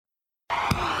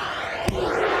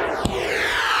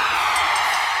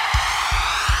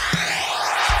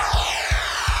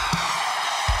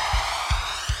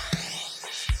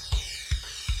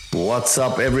What's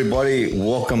up, everybody?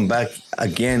 Welcome back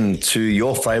again to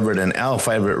your favorite and our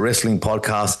favorite wrestling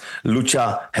podcast,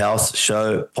 Lucha House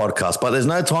Show podcast. But there's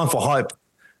no time for hype.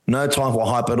 No time for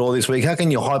hype at all this week. How can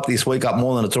you hype this week up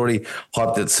more than it's already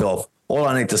hyped itself? All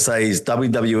I need to say is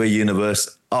WWE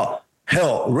Universe,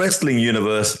 Wrestling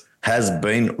Universe has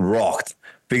been rocked,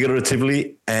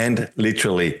 figuratively and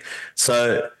literally.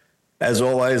 So, as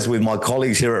always, with my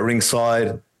colleagues here at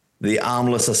ringside, the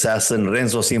armless assassin,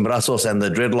 Renzo Sin Brazos, and the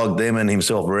dreadlock demon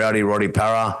himself, Rowdy Roddy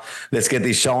Para. Let's get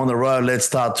this show on the road. Let's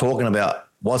start talking about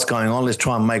what's going on. Let's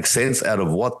try and make sense out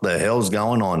of what the hell's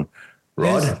going on.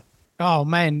 Rod? Yes. Oh,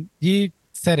 man, you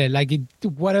said it.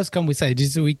 What else can we say?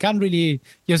 We can't really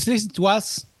just listen to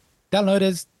us, download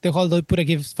us, the whole day, put a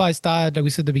give 5-star that we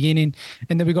said at the beginning,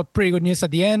 and then we got pretty good news at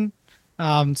the end.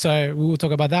 So we will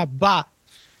talk about that. But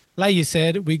like you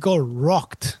said, we got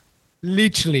rocked,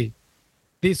 literally.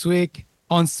 This week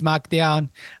on SmackDown,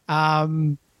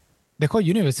 the whole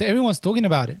universe, everyone's talking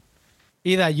about it.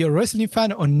 Either you're a wrestling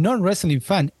fan or non-wrestling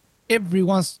fan,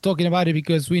 everyone's talking about it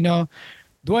because we know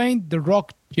Dwayne "The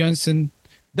Rock" Johnson,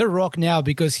 The Rock now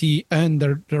because he earned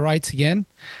the rights again,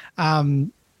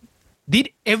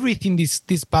 did everything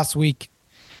this past week.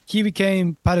 He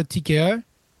became part of TKO,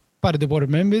 part of the board of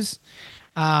members,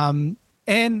 and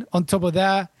on top of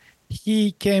that,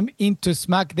 he came into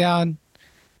SmackDown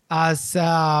as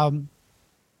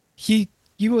he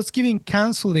was giving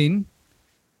counseling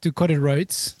to Cody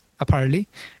Rhodes, apparently.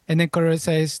 And then Cody Rhodes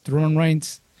says to Roman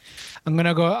Reigns, I'm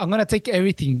gonna take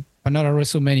everything, but not a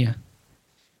WrestleMania.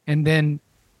 And then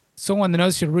someone that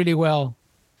knows you really well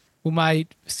who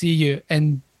might see you,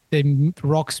 and the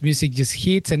Rock's music just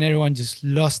hits and everyone just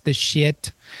lost the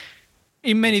shit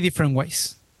in many different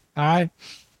ways. All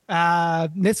right.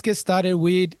 Let's get started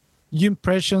with your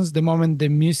impressions the moment the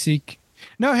music.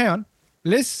 No, hang on.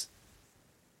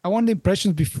 I want the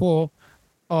impressions before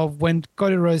of when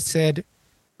Cody Rhodes said,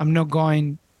 I'm not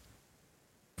going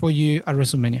for you at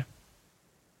WrestleMania.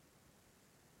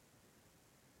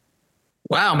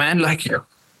 Wow, man.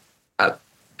 That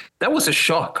was a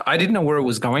shock. I didn't know where it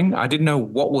was going. I didn't know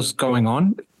what was going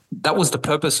on. That was the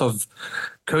purpose of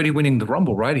Cody winning the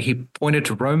Rumble, right? He pointed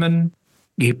to Roman.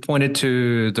 He pointed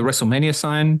to the WrestleMania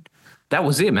sign. That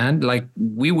was it, man.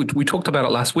 We talked about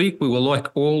it last week. We were like,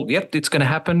 yep, it's going to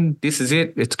happen. This is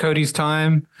it. It's Cody's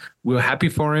time. We were happy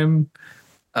for him.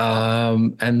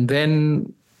 And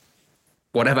then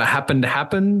whatever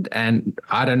happened. And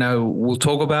I don't know, we'll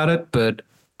talk about it. But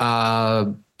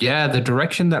yeah, the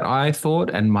direction that I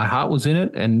thought and my heart was in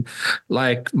it. And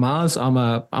like Mars, I'm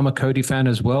a Cody fan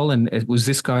as well. And it was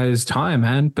this guy's time,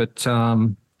 man. But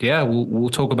yeah, we'll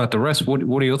talk about the rest. What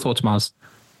are your thoughts, Mars?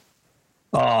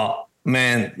 Oh,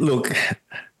 man, look,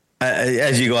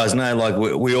 as you guys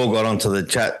know, we all got onto the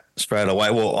chat straight away.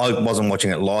 Well, I wasn't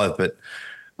watching it live, but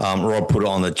Rod put it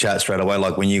on the chat straight away.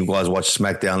 Like when you guys watch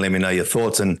SmackDown, let me know your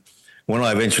thoughts. And when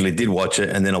I eventually did watch it,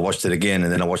 and then I watched it again,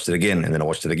 and then I watched it again, and then I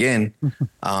watched it again,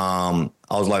 I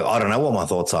was like, I don't know what my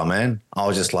thoughts are, man. I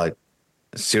was just like,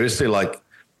 seriously, I'm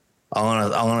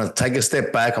gonna take a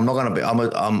step back. I'm not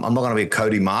gonna be a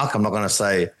Cody Mark. I'm not gonna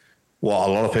say what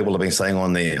a lot of people have been saying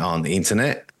on the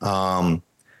internet,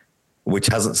 which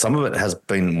some of it has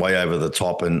been way over the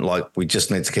top, and we just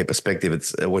need to keep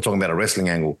perspective. We're talking about a wrestling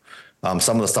angle.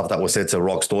 Some of the stuff that was said to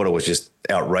Rock's daughter was just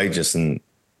outrageous and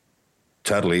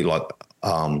totally out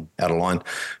of line.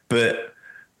 But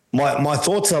my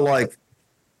thoughts are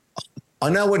I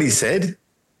know what he said,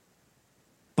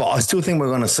 but I still think we're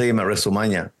going to see him at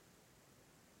WrestleMania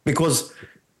because.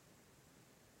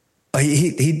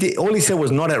 He did. All he said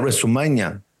was not at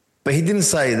WrestleMania, but he didn't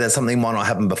say that something might not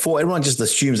happen before. Everyone just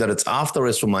assumes that it's after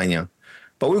WrestleMania.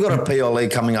 But we've got a PLE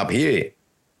coming up here.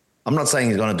 I'm not saying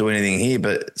he's going to do anything here,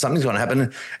 but something's going to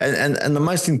happen. And the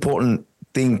most important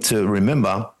thing to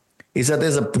remember is that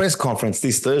there's a press conference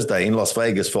this Thursday in Las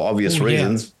Vegas for obvious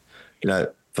reasons. You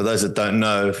know, for those that don't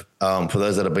know, for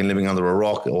those that have been living under a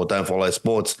rock or don't follow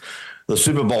sports, the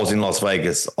Super Bowl's in Las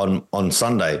Vegas on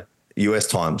Sunday. US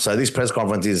time. So this press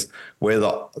conference is where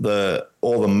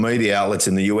all the media outlets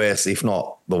in the US, if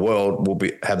not the world, will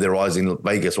have their eyes in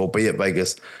Vegas or be at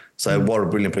Vegas. So what a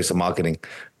brilliant piece of marketing.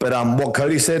 But what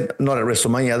Cody said, not at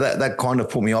WrestleMania, that kind of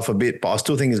put me off a bit, but I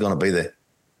still think he's going to be there.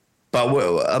 But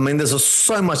there's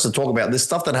so much to talk about. There's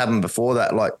stuff that happened before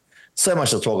that, so much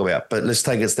to talk about. But let's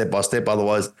take it step by step.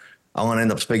 Otherwise, I'm going to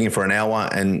end up speaking for an hour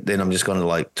and then I'm just going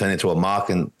to turn into a mark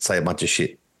and say a bunch of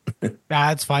shit.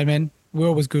 That's fine, man. We're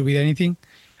always good with anything.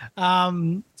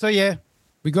 So yeah,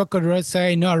 we got Cody Rhodes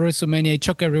saying no at WrestleMania. It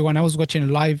shocked everyone. I was watching it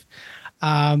live.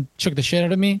 Shocked the shit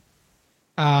out of me.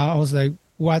 I was like,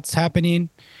 what's happening?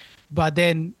 But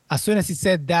then as soon as he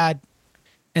said that,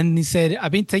 And he said,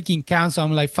 I've been taking counts. So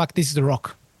I'm like, fuck, this is The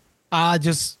Rock. I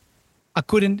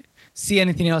couldn't see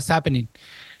anything else happening.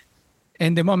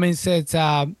 And the moment he said,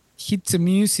 hit the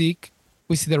music,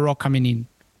 we see The Rock coming in.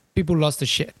 People lost the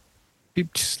shit.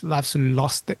 People just absolutely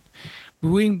lost it.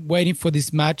 We've been waiting for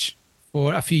this match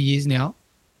for a few years now.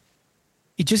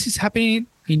 It just is happening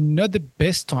in not the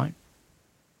best time.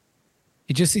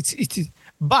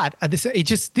 But at this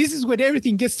is when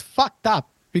everything gets fucked up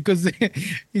because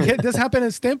it does happen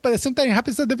at stamp, but sometimes it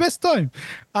happens at the best time.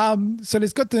 So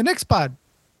let's go to the next part.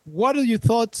 What are your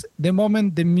thoughts the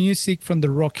moment the music from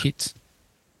The Rock hits?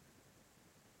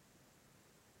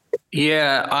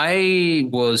 Yeah, I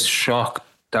was shocked.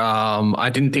 I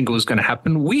didn't think it was going to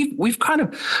happen. We've kind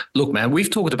of look, man. We've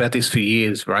talked about this for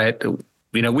years, right?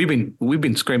 You know, we've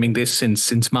been screaming this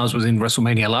since Mars was in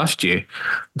WrestleMania last year.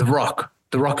 The Rock.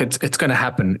 It's going to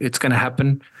happen. It's going to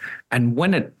happen. And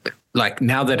when it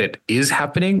now that it is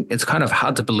happening, it's kind of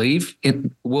hard to believe. It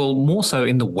will more so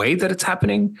in the way that it's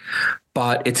happening,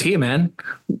 but it's here, man.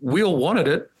 We all wanted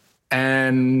it.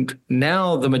 And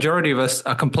now the majority of us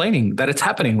are complaining that it's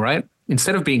happening, right?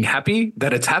 Instead of being happy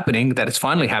that it's happening, that it's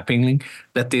finally happening,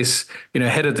 that this,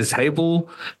 head of the table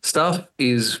stuff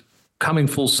is coming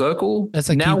full circle.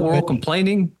 Now we're all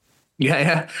complaining.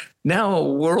 Yeah. Now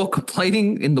we're all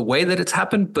complaining in the way that it's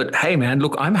happened. But hey, man,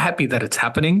 look, I'm happy that it's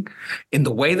happening in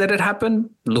the way that it happened.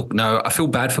 Look, no, I feel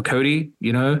bad for Cody,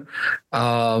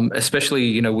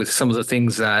 especially, with some of the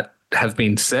things that have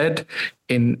been said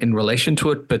in relation to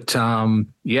it. But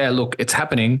yeah, look, it's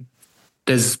happening.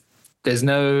 There's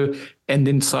no end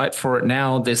in sight for it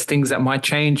now. There's things that might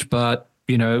change, but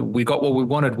we got what we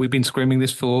wanted. We've been screaming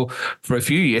this for a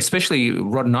few years, especially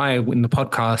Rod and I in the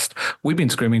podcast. We've been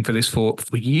screaming for this for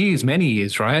years, many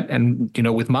years, right? And,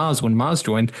 with Mars, when Mars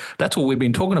joined, that's what we've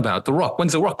been talking about. The Rock.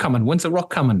 When's The Rock coming? When's The Rock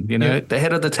coming? The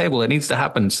head of the table. It needs to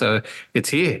happen. So it's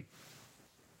here.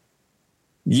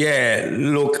 Yeah,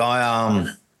 look,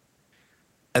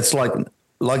 it's like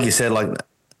you said,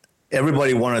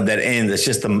 everybody wanted that end. It's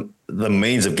just the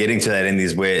means of getting to that end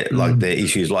is where the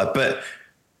issues But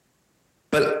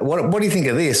what do you think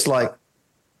of this? There's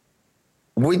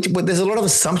a lot of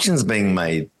assumptions being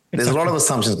made. There's a lot of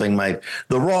assumptions being made.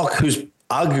 The Rock, who's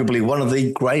arguably one of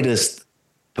the greatest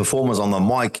performers on the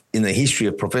mic in the history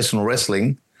of professional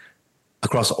wrestling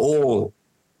across all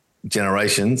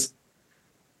generations,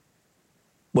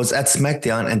 was at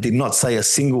SmackDown and did not say a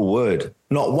single word,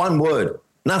 not one word,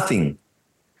 nothing.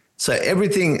 So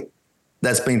everything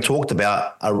that's been talked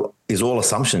about is all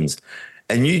assumptions.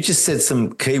 And you just said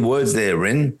some key words there,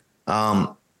 Ren.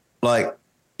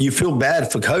 You feel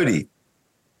bad for Cody.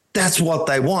 That's what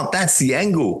they want. That's the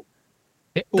angle.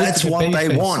 That's what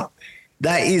they want.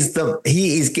 That is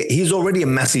he's already a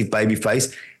massive baby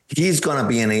face. He's going to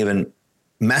be an even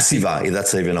massiver, if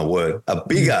that's even a word, a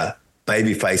bigger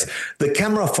baby face. The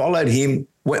camera followed him.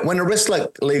 When a wrestler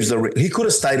leaves the ring, he could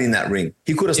have stayed in that ring.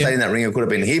 He could have stayed in that ring. It could have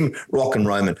been him, Rock and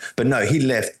Roman. But no, he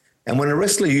left. And when a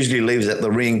wrestler usually leaves at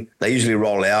the ring, they usually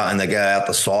roll out and they go out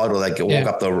the side or they walk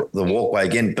up the walkway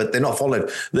again, but they're not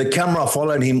followed. The camera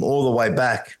followed him all the way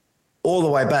back.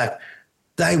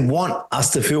 They want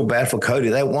us to feel bad for Cody.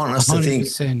 They want us 100%. To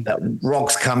think that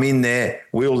Rock's come in there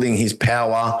wielding his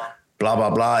power, blah,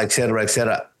 blah, blah, et cetera, et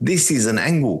cetera. This is an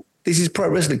angle. This is pro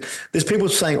wrestling. There's people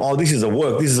saying, oh, this is a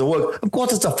work. This is a work. Of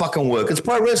course it's a fucking work. It's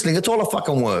pro wrestling. It's all a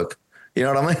fucking work. You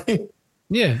know what I mean?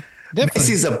 Yeah, definitely. This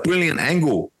is a brilliant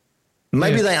angle.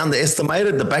 Maybe they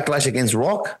underestimated the backlash against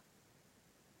Rock.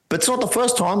 But it's not the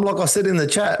first time. Like I said in the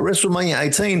chat, WrestleMania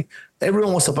 18,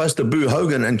 everyone was supposed to boo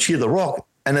Hogan and cheer The Rock.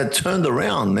 And it turned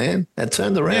around, man. It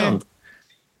turned around.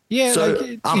 Yeah,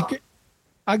 so,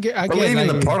 I get believe in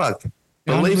the product.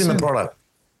 Believe in the product.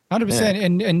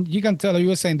 100%. Yeah. And you can tell, you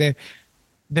were saying that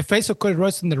the face of Cody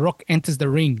Rhodes and The Rock enters the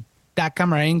ring. That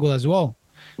camera angle as well.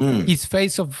 His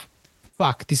face of,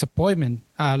 disappointment.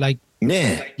 You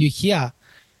hear.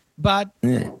 But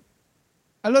a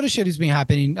lot of shit has been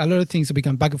happening. A lot of things have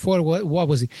become back and forth. What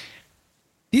was it?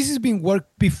 This has been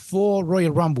worked before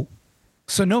Royal Rumble.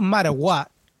 So no matter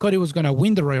what, Cody was going to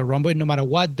win the Royal Rumble. And no matter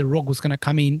what, The Rock was going to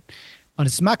come in on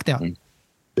SmackDown.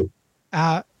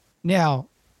 Now,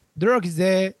 The Rock is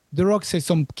there. The Rock says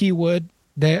some keyword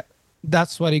there.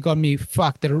 That's what it got me.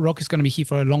 Fuck, The Rock is going to be here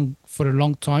for a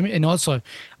long time. And also,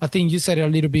 I think you said it a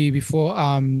little bit before,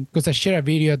 because I shared a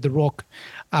video of The Rock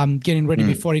getting ready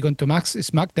before he got to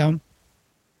SmackDown.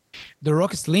 The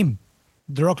Rock is slim.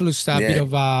 The Rock loses a bit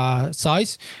of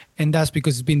size, and that's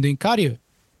because he's been doing cardio,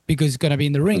 because he's going to be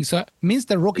in the ring. So it means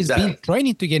The Rock is been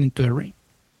training to get into a ring,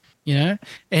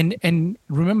 And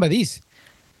remember this,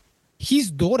 his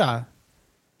daughter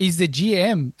is the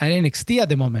GM at NXT at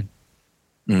the moment.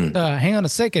 Hang on a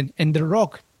second. And The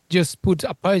Rock just put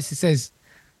a post. He says,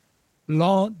 the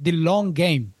long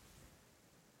game.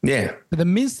 Yeah. But that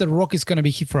means The Rock is going to be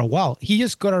here for a while. He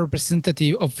just got a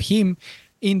representative of him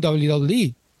in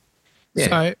WWE. Yeah.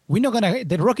 So we're not gonna.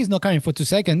 The Rock is not coming for 2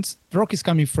 seconds. The Rock is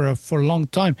coming for a long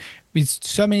time. With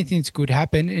so many things could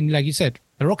happen, and like you said,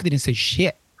 The Rock didn't say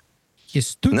shit. He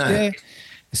stood there,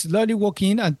 slowly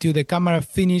walking until the camera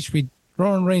finished with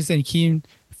Roman Reigns and him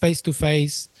face to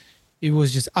face. It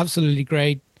was just absolutely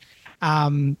great.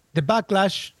 The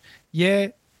backlash,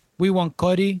 we want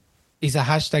Cody. Is a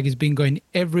hashtag. It's been going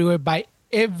everywhere by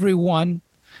everyone.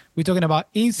 We're talking about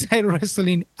inside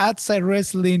wrestling, outside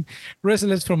wrestling,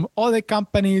 wrestlers from other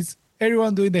companies,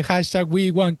 everyone doing the hashtag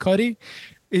We Want Cody.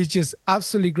 It's just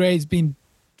absolutely great. It's been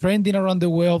trending around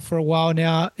the world for a while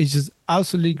now. It's just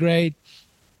absolutely great.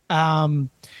 And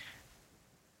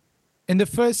the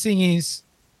first thing is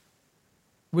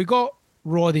we got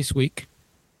Raw this week.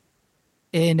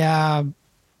 And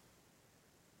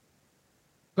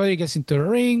Cody gets into the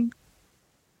ring,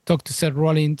 talk to Seth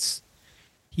Rollins.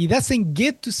 He doesn't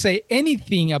get to say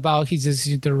anything about his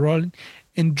decision to Rollins,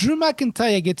 and Drew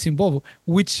McIntyre gets involved,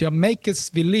 which makes us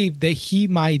believe that he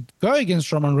might go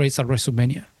against Roman Reigns at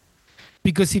WrestleMania.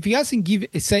 Because if he hasn't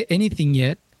say anything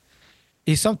yet,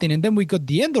 it's something. And then we got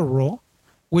the end of Raw,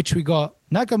 which we got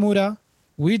Nakamura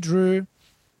with Drew,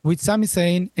 with Sami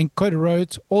Zayn and Cody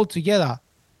Rhodes all together.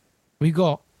 We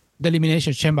got the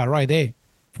Elimination Chamber right there,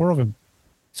 4 of them.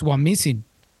 It's one missing.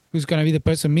 Who's going to be the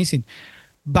person missing?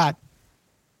 But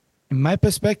in my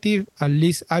perspective, at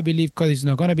least I believe Cody's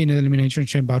not going to be in the Elimination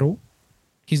Chamber battle.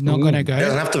 He's not going to go. He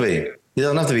doesn't have to be. He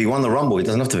doesn't have to be. He won the Rumble. He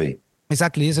doesn't have to be.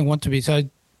 Exactly. He doesn't want to be. So,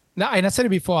 and I said it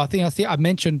before. I think I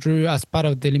mentioned Drew as part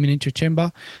of the Elimination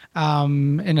Chamber.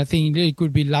 And I think it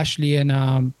could be Lashley. And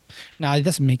no, it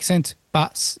doesn't make sense.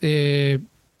 But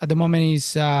at the moment, it's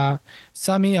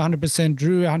Sami 100%,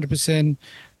 Drew 100%,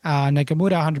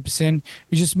 Nakamura 100%.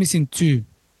 We're just missing 2.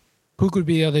 Who could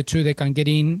be the other 2 that can get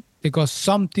in? They got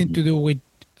something to do with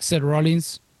Seth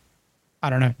Rollins. I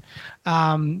don't know.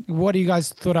 What do you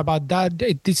guys thought about that?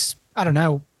 I don't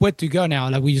know where to go now.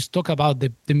 Like we just talk about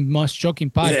the most shocking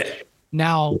part. Yeah.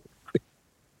 Now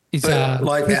it's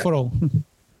free for all.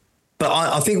 But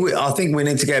I think we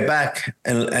need to go back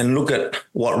and look at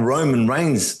what Roman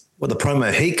Reigns, what the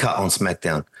promo he cut on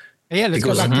SmackDown. Yeah, let's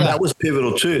go back to that was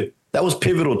pivotal too. That was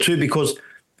pivotal too because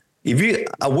if you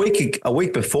a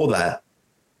week before that,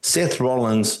 Seth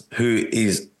Rollins, who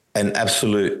is an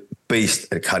absolute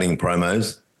beast at cutting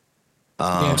promos,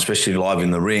 especially live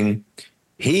in the ring,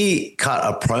 he cut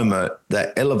a promo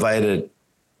that elevated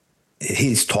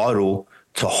his title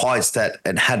to heights that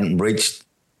it hadn't reached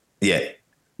yet.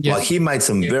 Yes. Like he made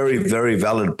some very, very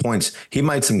valid points. He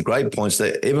made some great points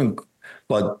that even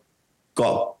like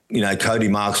got, Cody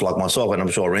marks like myself, and I'm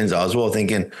sure Renzo as well,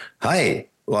 thinking, hey,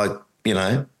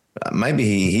 maybe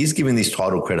he's giving this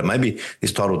title credit. Maybe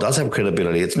this title does have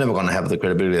credibility. It's never going to have the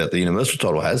credibility that the Universal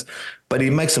title has, but he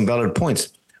makes some valid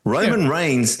points. Roman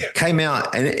Reigns came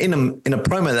out and in a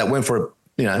promo that went for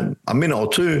a minute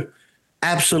or 2,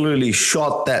 absolutely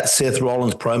shot that Seth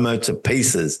Rollins promo to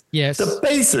pieces. Yes, to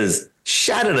pieces,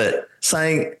 shattered it,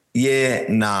 saying, "Yeah,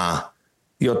 nah,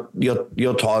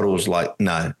 your title's like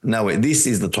no, this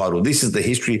is the title. This is the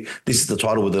history. This is the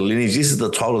title with the lineage. This is the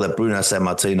title that Bruno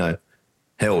Sammartino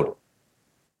held."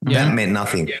 Yeah. That meant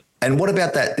nothing. Yeah. And what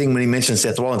about that thing when he mentioned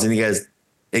Seth Rollins and he goes,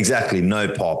 "Exactly,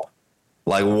 no pop."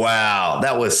 Like, wow,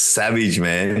 that was savage,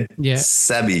 man. Yeah.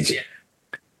 Savage. Yeah.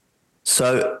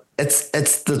 So it's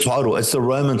the title. It's the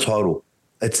Roman title.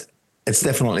 It's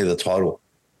definitely the title.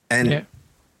 And,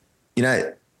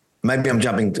 maybe I'm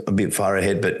jumping a bit far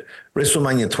ahead, but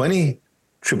WrestleMania 20,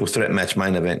 triple threat match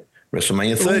main event.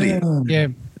 WrestleMania 30,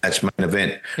 match main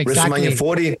event. Exactly. WrestleMania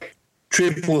 40,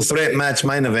 triple threat match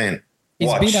main event.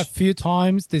 It's been a few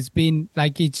times. There's been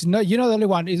it's not, the only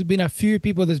one. It's been a few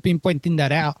people that's been pointing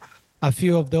that out. A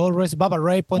few of the old wrestlers, Baba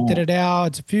Ray pointed it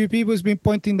out. A few people has been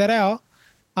pointing that out.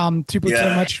 Triple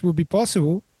threat match will be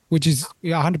possible, which is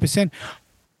 100%.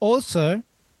 Also,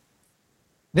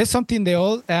 there's something they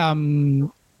all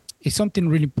it's something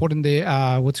really important.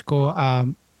 What's called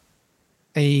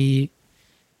what's what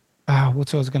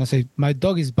I was gonna say? My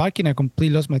dog is barking. I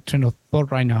completely lost my train of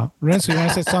thought right now. Renzo, you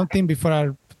want to say something before I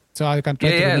can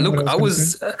try to remember? Look, I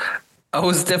was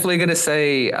definitely gonna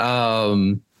say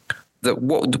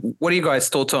what are you guys'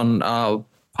 thoughts on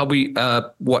probably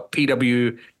what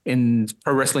PW in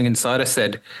Pro Wrestling Insider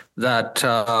said that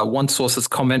one source has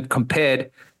compared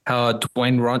how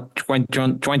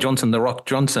Dwayne Johnson, The Rock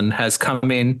Johnson, has come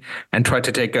in and tried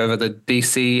to take over the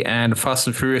DC and Fast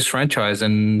and Furious franchise,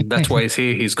 and that's why he's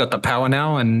here. He's got the power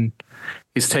now, and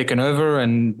he's taken over,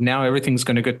 and now everything's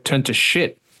going to get turned to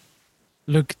shit.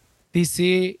 Look,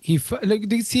 DC, look,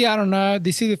 DC, I don't know.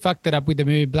 DC fucked it up with the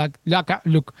movie Black.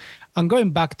 Look, I'm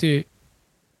going back to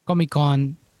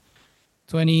Comic-Con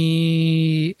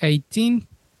 2018,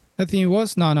 I think it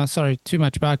was. No, sorry, too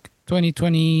much back.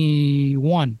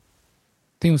 2021. I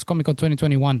think it was Comic-Con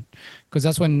 2021, because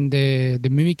that's when the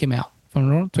movie came out.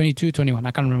 From 22, 21.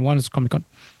 I can't remember. One was Comic-Con.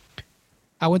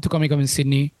 I went to Comic-Con in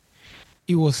Sydney.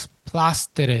 It was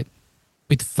plastered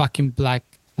with fucking Black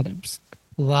Adams.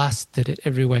 Plastered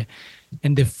everywhere.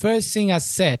 And the first thing I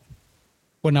said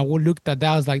when I looked at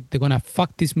that, I was like, they're going to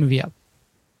fuck this movie up.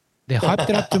 They hyped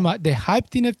it up too much. They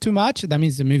hyped it up too much. That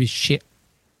means the movie's shit.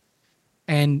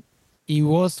 And it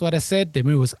was what I said. The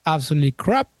movie was absolutely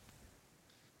crap.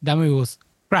 That movie was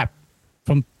crap.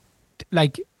 From,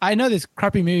 like, I know there's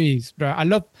crappy movies, bro. I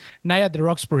love Night at the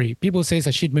Roxbury. People say it's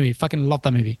a shit movie. Fucking love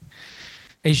that movie.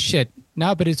 It's shit.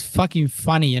 No, but it's fucking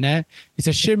funny, you know? It's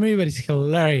a shit movie, but it's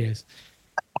hilarious.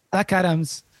 Black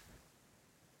Adams,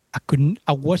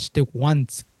 I watched it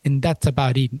once, and that's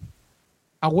about it.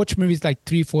 I watch movies like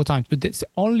 3-4 times, but it's the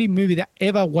only movie that I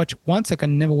ever watched once. I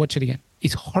can never watch it again.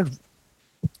 It's horrible.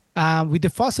 With the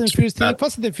Fast and the Furious thing,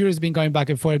 Fast and the Furious been going back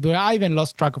and forth, but I even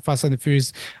lost track of Fast and the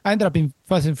Furious. I ended up in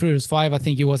Fast and Furious 5, I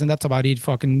think it was, and that's about it.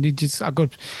 I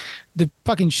got the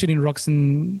fucking shooting rocks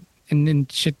and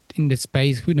shit in the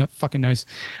space. Who fucking knows?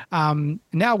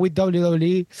 Now with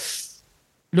WWE,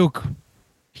 look,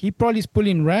 he probably is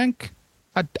pulling rank.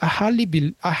 I hardly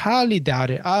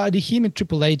doubt it. Him and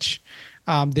Triple H,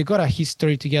 they got a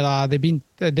history together.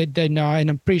 They know, and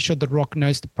I'm pretty sure The Rock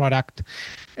knows the product,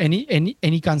 and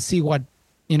he can see what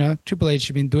Triple H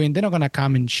has been doing. They're not gonna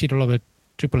come and shit all over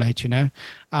Triple H.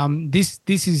 This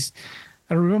is.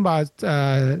 I remember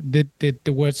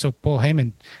the words of Paul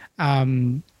Heyman.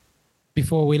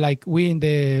 Before we in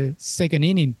the second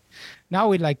inning. Now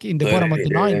we're like in the bottom of the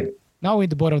nine. Now we're in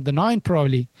the bottom of the nine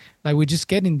probably. Like we're just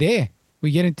getting there.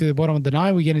 We get into the bottom of the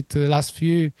nine. We get into the last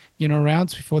few,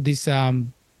 rounds before this,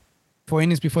 4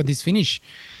 innings before this finish,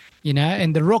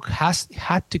 and The Rock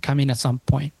had to come in at some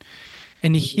point.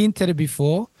 And he hinted it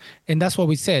before, and that's what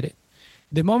we said.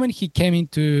 The moment he came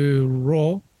into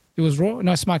Raw, it was Raw?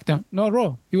 No, SmackDown. No,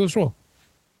 Raw. It was Raw.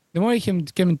 The moment he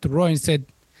came into Raw and said,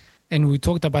 and we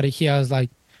talked about it here, I was like,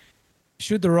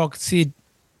 should The Rock sit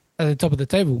at the top of the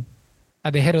table,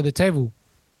 at the head of the table?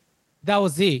 That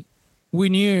was it. We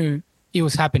knew it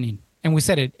was happening. And we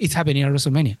said it. It's happening at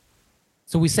WrestleMania.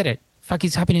 So we said it. Fuck,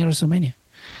 it's happening at WrestleMania.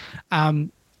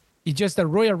 It's just that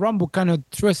Royal Rumble kind of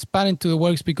threw a span into the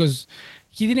works because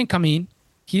he didn't come in.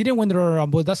 He didn't win the Royal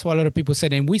Rumble. That's what a lot of people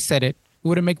said. And we said it. It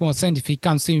wouldn't make more sense if he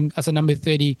comes in as a number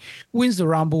 30, wins the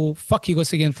Rumble. Fuck, he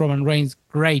goes against Roman Reigns.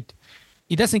 Great.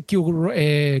 He doesn't kill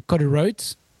Cody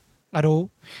Rhodes at all.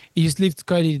 He just leaves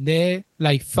Cody there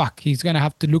like, fuck, he's going to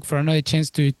have to look for another chance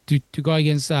to go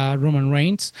against Roman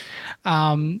Reigns.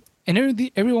 And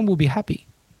everyone will be happy.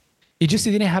 It just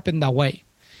didn't happen that way.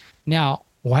 Now,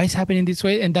 why is it happening this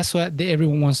way? And that's what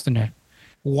everyone wants to know.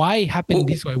 Why it happened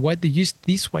this way? Why they use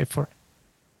this way for it?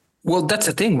 Well, that's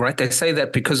the thing, right? They say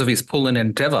that because of his pull and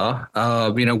endeavor,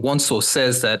 one source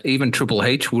says that even Triple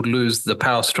H would lose the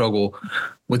power struggle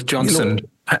with Johnson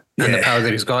and the power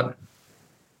that he's got.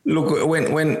 Look,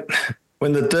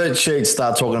 when the dirt sheets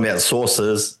start talking about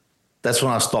sources, that's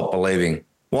when I stopped believing.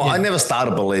 Well, I never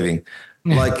started believing.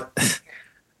 Like,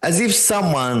 as if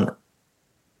someone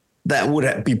that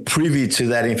would be privy to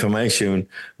that information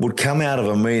would come out of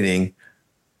a meeting,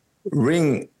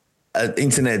 ring an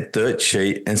internet dirt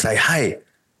sheet and say, hey,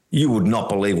 you would not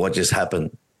believe what just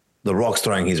happened. The Rock's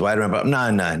throwing his weight around. But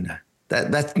no.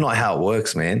 That's not how it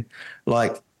works, man.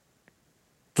 Like,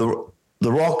 the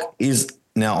Rock is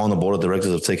now on the board of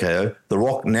directors of TKO. The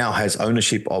Rock now has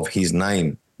ownership of his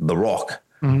name, The Rock,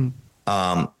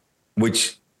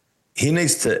 which he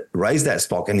needs to raise that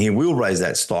stock, and he will raise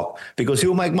that stock because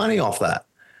he'll make money off that.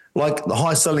 Like, the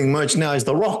highest-selling merch now is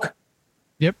The Rock.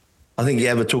 Yep. I think he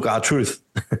ever took R-Truth.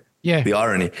 Yeah. The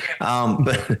irony.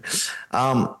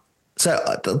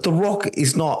 So the Rock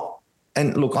is not,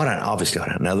 and look, I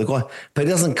don't know the guy, but he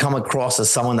doesn't come across as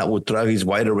someone that would throw his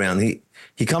weight around.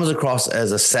 He comes across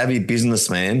as a savvy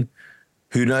businessman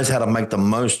who knows how to make the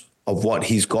most of what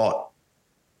he's got.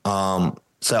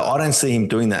 So I don't see him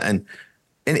doing that. And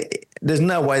there's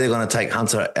no way they're going to take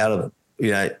Hunter out of,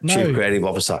 chief creative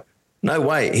officer. No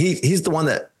way. He's the one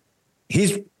that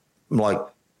he's like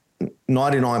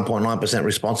 99.9%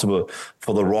 responsible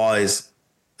for the rise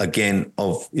again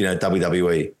of,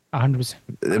 WWE. 100%.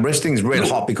 The wrestling's red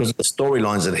hot because of the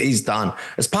storylines that he's done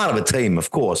as part of a team, of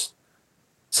course.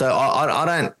 So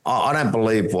I don't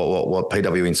believe what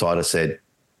PW Insider said.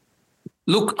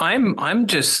 Look, I'm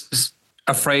just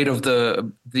afraid of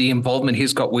the involvement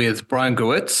he's got with Brian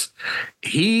Gewirtz.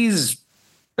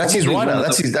 That's his probably writer. one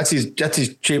of That's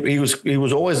his cheap. He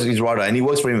was always his writer, and he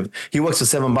works for him. He works for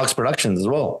 $7 Productions as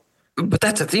well. But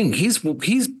that's the thing. He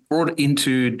brought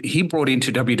into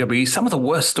WWE some of the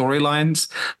worst storylines.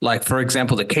 Like, for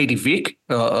example, the Katie Vick,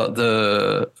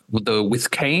 the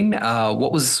with Kane.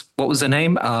 What was the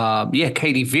name?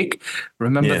 Katie Vick.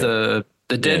 Remember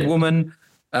the dead woman.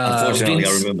 Unfortunately, Vince,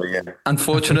 I remember. Yeah.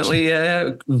 Unfortunately,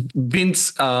 yeah.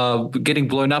 Vince getting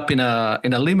blown up in a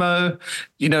limo.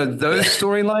 You know, those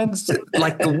storylines,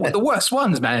 like the worst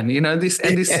ones, man. You know, this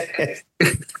and this.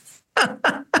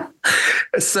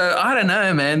 So I don't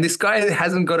know, man. This guy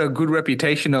hasn't got a good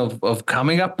reputation of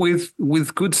coming up with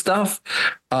good stuff.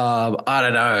 I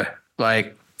don't know.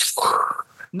 Like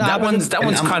that one's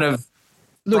kind of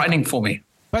frightening for me.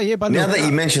 But now that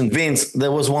you mentioned Vince,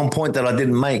 there was one point that I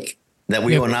didn't make that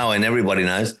we all know and everybody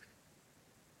knows.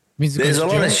 There's a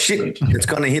lot of shit that's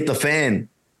going to hit the fan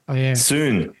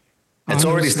soon. It's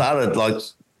already started.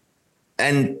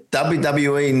 And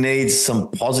WWE needs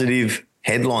some positive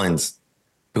headlines.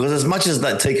 Because as much as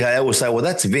that TKO will say, well,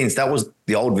 that's Vince. That was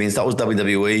the old Vince. That was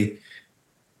WWE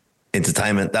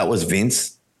Entertainment. That was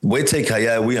Vince. We're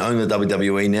TKO. We own the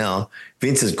WWE now.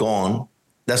 Vince is gone.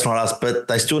 That's not us. But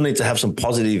they still need to have some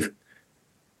positive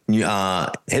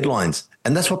headlines.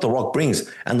 And that's what The Rock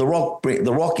brings. And The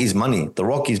Rock is money. The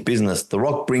Rock is business. The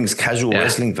Rock brings casual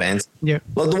wrestling fans. Yeah.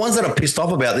 Like the ones that are pissed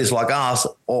off about this, like us,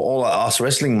 or all us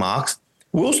wrestling marks,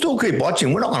 we'll still keep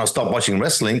watching. We're not going to stop watching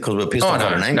wrestling because we're pissed off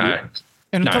and angry. No.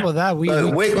 And on top of that,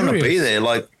 we're going to be there.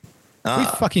 Like we're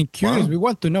fucking curious. We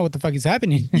want to know what the fuck is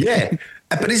happening. Yeah,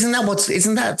 but isn't that what's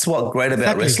great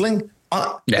about wrestling?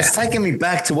 It's taken me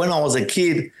back to when I was a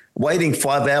kid, waiting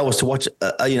 5 hours to watch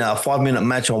a 5-minute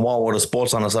match on Wild Water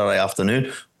Sports on a Saturday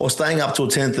afternoon, or staying up till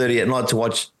 10:30 at night to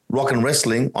watch rock and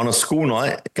wrestling on a school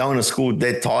night, going to school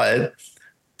dead tired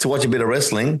to watch a bit of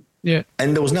wrestling. Yeah,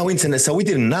 and there was no internet, so we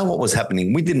didn't know what was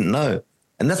happening. We didn't know,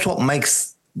 and that's what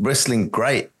makes wrestling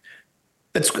great.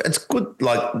 It's good.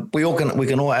 Like we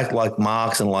can all act like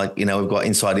marks and like, we've got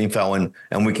inside info and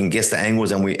we can guess the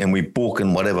angles and we book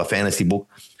and whatever fantasy book.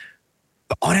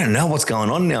 But I don't know what's going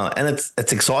on now, and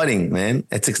it's exciting, man.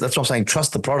 That's what I'm saying.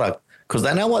 Trust the product because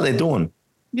they know what they're doing.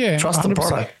 Yeah, trust 100%. The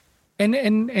product.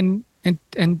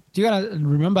 And you gotta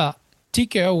remember,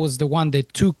 TKO was the one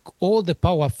that took all the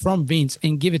power from Vince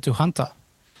and give it to Hunter.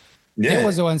 Yeah, he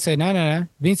was the one saying, no,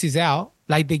 Vince is out.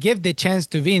 Like they gave the chance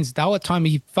to Vince. That was time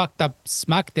he fucked up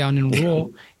SmackDown and Raw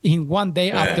in one day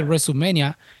after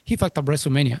WrestleMania. He fucked up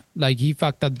WrestleMania. Like he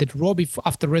fucked up that Raw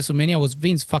after WrestleMania was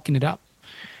Vince fucking it up.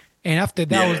 And after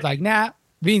that was like, nah,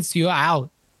 Vince, you're out.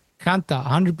 Hunter,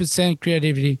 100%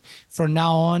 creativity from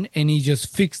now on. And he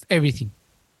just fixed everything.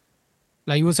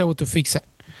 Like he was able to fix it.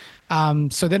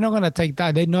 So they're not going to take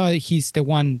that. They know he's the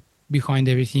one behind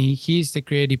everything. He's the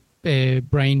creative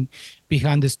brain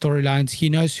behind the storylines. He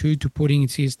knows who to put in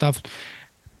his stuff.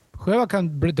 Whoever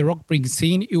The Rock brings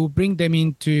in, it will bring them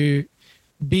in to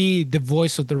be the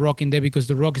voice of The Rock in there, because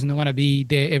The Rock is not going to be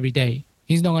there every day.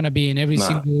 He's not going to be in every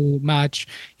single match.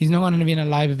 He's not going to be in a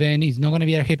live event. He's not going to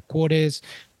be at headquarters.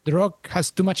 The Rock has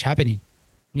too much happening,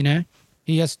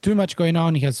 He has too much going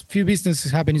on. He has few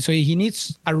businesses happening. So he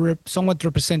needs someone to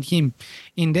represent him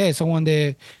in there, someone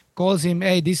that calls him,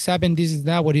 hey, this happened, this is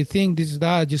that, what do you think, this is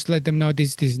that, just let them know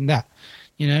this and that,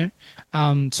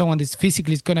 someone that's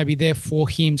physically is going to be there for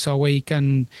him so he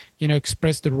can,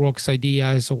 express The Rock's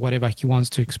ideas or whatever he wants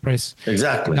to express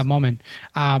exactly in that moment.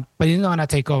 But he's not going to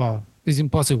take over. It's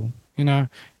impossible,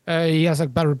 he has a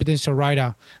bad reputation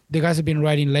writer. The guys have been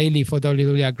writing lately for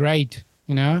WWE are great,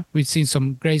 we've seen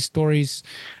some great stories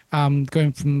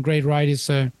going from great writers,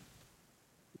 so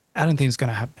I don't think it's going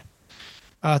to happen.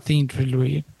 I think it's really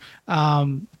weird.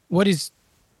 What is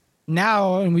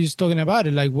now, and we're just talking about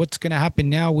it, like what's going to happen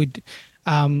now with,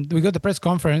 we got the press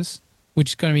conference,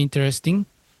 which is going to be interesting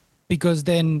because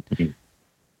then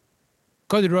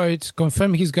Cody Rhodes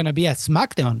confirmed he's going to be at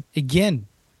SmackDown again.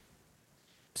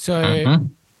 So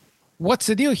what's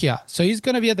the deal here? So he's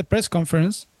going to be at the press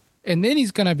conference and then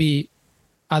he's going to be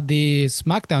at the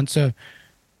SmackDown. So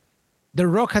The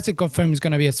Rock hasn't confirmed he's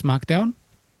going to be at SmackDown.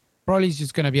 Probably he's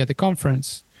just going to be at the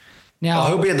conference. Now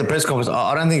he'll be at the press conference.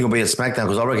 I don't think he'll be at SmackDown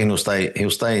because I reckon he'll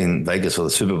stay in Vegas for the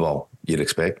Super Bowl. You'd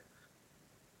expect.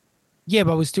 Yeah,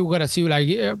 but we still got to see. Like,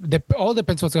 all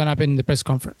depends what's going to happen in the press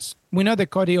conference. We know that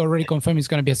Cody already confirmed he's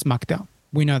going to be at SmackDown.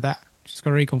 We know that. It's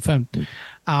already confirmed.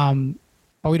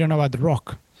 But we don't know about The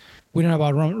Rock. We don't know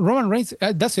about Roman Reigns.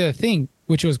 That's the other thing,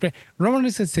 which was great. Roman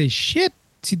Reigns said, shit,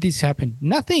 see this happen.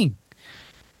 Nothing.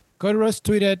 Cody Rhodes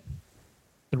tweeted.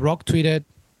 The Rock tweeted.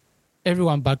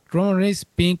 everyone, but Roman Reigns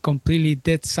being completely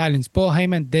dead silence. Paul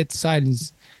Heyman, dead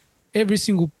silence. Every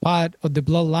single part of the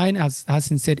bloodline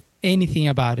hasn't said anything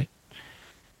about it.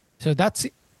 So that's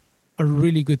a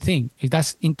really good thing.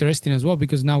 That's interesting as well,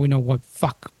 because now we know what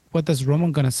does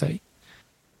Roman gonna say?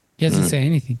 He hasn't said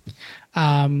anything.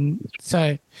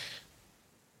 So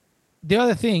the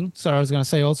other thing, sorry, I was gonna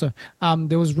say also,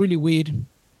 that was really weird.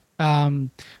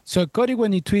 So Cody,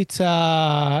 when he tweets,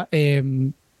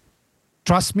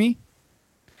 trust me,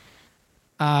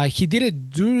 he did it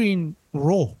during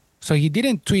Raw. So he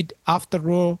didn't tweet after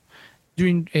Raw,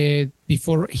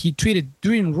 before. He tweeted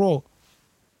during Raw.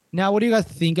 Now, what do you guys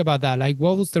think about that? Like,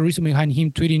 what was the reason behind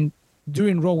him tweeting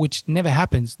during Raw, which never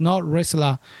happens? Not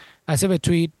wrestler has ever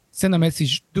send a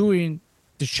message during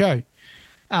the show.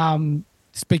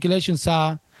 Speculations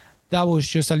are that was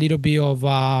just a little bit of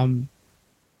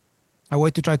a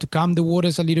way to try to calm the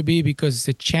waters a little bit, because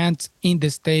the chants in the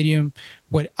stadium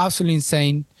were absolutely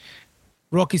insane.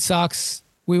 Rocky sucks.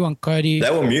 We want Cody. They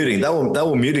were muting. They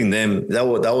were muting them.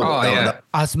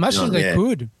 As much as they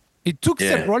could. It took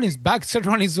Seth Rollins back. Seth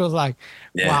Rollins was like,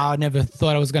 "Wow, I never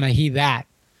thought I was gonna hear that."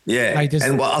 Yeah, like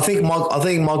and I think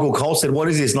Michael Cole said, "What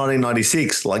is this?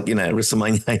 1996? Like,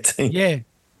 WrestleMania 18." Yeah.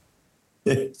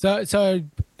 So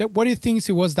what do you think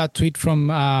it was, that tweet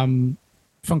from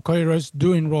Cody Rhodes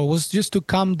during Raw? Was just to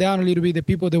calm down a little bit the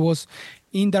people that was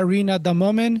in the arena at the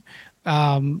moment,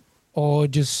 or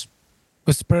just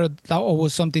was spread out, or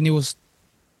was something it was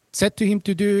said to him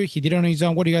to do? He did it on his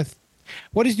own. What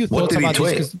is your thoughts about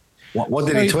this? What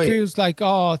did he tweet? He was like,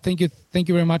 "Oh, thank you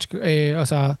very much.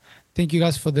 Thank you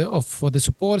guys for the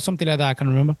support," something like that. I can't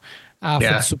remember. For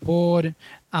the support.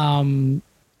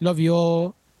 Love you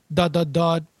all. ... But ...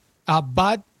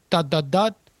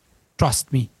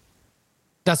 Trust me.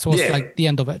 That was like the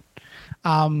end of it.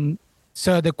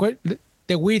 So the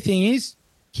weird thing is,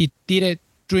 he did it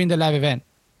during the live event,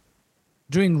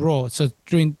 during Raw. So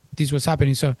during this was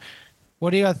happening. So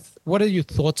what are your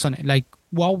thoughts on it? Like,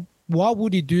 why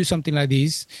would he do something like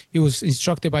this? He was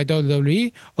instructed by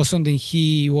WWE, or something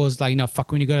he was like, "No,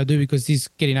 fuck, we gotta do, because this is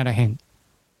getting out of hand"?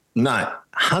 No,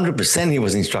 100% he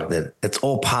was instructed. It's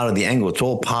all part of the angle. It's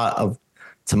all part of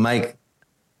to make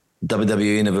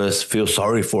WWE Universe feel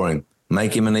sorry for him,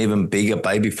 make him an even bigger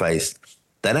babyface.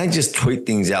 They don't just tweet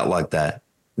things out like that.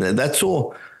 That's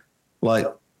all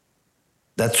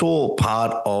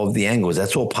part of the angles.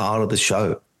 That's all part of the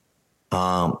show.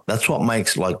 That's what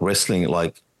makes like wrestling,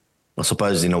 like, I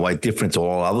suppose in a way, different to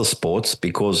all other sports,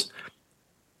 because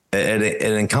it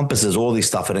encompasses all this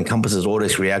stuff. It encompasses all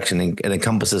this reaction. It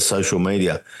encompasses social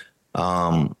media.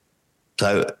 So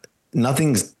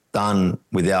nothing's done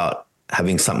without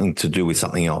having something to do with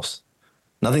something else.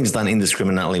 Nothing's done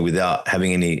indiscriminately without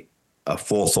having any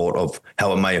forethought of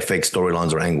how it may affect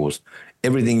storylines or angles.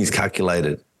 Everything is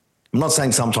calculated. I'm not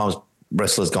saying sometimes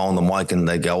wrestlers go on the mic and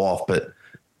they go off, but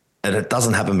it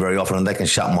doesn't happen very often, and they can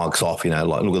shut mics off,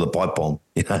 like look at the pipe bomb,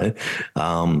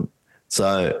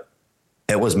 So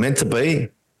it was meant to be.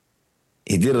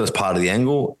 He did it as part of the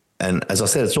angle. And as I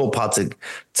said, it's all part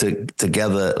to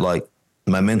gather like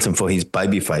momentum for his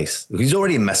baby face. He's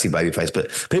already a massive baby face, but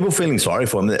people feeling sorry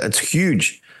for him, it's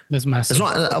huge. That's massive.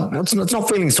 It's not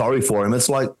feeling sorry for him. It's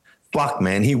like, fuck,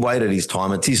 man, he waited his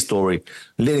time. It's his story.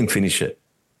 Let him finish it.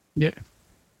 Yeah.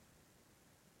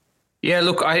 Yeah,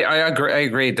 look, I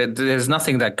agree that there's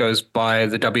nothing that goes by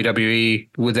the WWE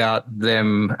without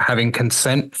them having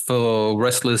consent for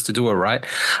wrestlers to do it, right?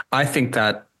 I think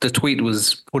that the tweet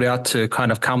was put out to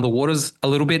kind of calm the waters a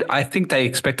little bit. I think they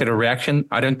expected a reaction.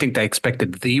 I don't think they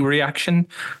expected the reaction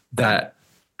that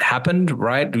happened,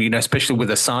 right? Especially with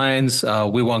the signs,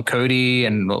 "We want Cody,"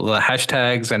 and the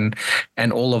hashtags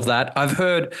and all of that. I've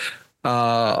heard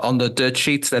on the dirt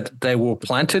sheets that they were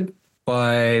planted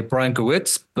by Brian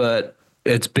Gewirtz, but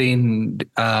it's been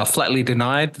flatly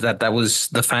denied that was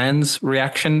the fans'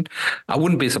 reaction. I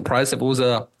wouldn't be surprised if it was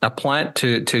a plant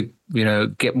to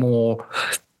get more,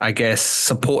 I guess,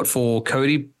 support for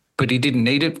Cody, but he didn't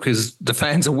need it because the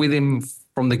fans are with him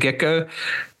from the get-go.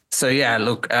 So yeah,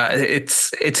 look,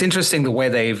 it's interesting the way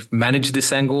they've managed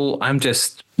this angle. I'm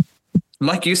just,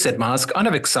 like you said, Mars, kind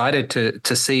of excited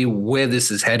to see where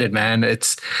this is headed, man.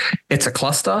 It's a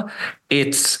cluster.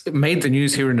 It's made the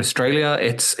news here in Australia.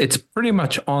 It's pretty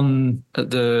much on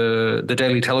the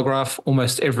Daily Telegraph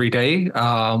almost every day,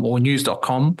 or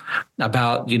news.com,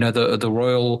 about the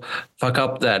royal fuck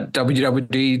up that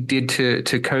WWE did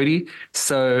to Cody.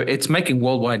 So it's making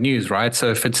worldwide news, right? So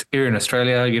if it's here in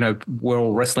Australia, we're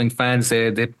all wrestling fans.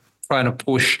 They're trying to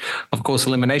push, of course,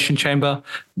 Elimination Chamber.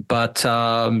 But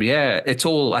it's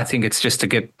all, I think it's just to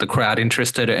get the crowd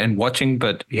interested and watching.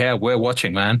 But yeah, we're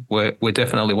watching, man. We're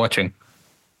definitely watching.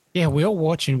 Yeah, we're all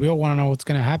watching. We all want to know what's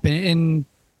going to happen. And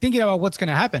thinking about what's going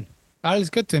to happen, all right, let's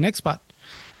go to the next part.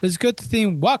 Let's go to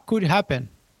think what could happen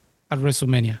at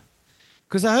WrestleMania.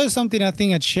 Because I heard something, I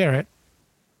think I'd share it.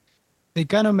 It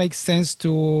kind of makes sense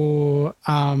to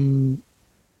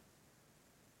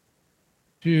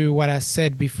what I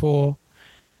said before.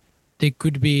 There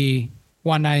could be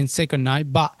one night and second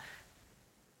night, but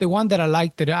the one that I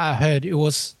liked that I heard, it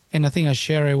was, and I think I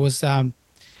share it, was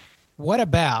what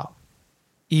about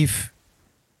if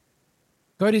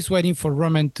God is waiting for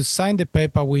Roman to sign the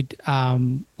paper with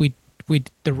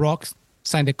The Rock,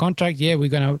 sign the contract. Yeah, we're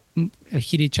gonna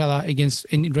hit each other against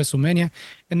in WrestleMania,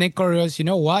 and then Corey goes, you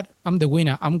know what? I'm the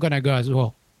winner. I'm gonna go as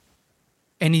well,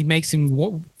 and it makes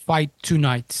him fight 2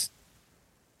 nights.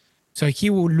 So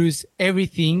he will lose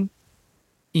everything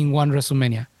in one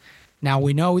WrestleMania. Now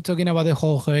we know we're talking about the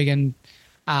whole Hogan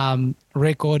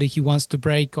record that he wants to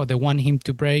break, or they want him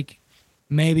to break.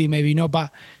 Maybe, maybe no.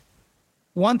 But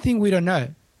one thing we don't know,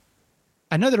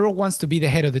 I know The Rock wants to be the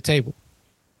head of the table.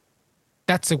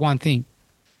 That's the one thing.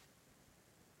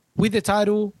 With the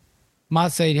title,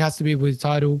 Matt said it has to be with the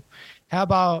title. How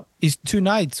about it's 2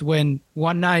 nights when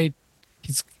one night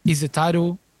he's the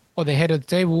title or the head of the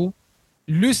table,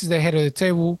 loses the head of the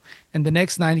table, and the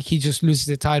next night he just loses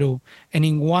the title. And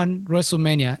in one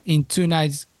WrestleMania, in 2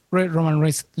 nights, Roman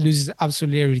Reigns loses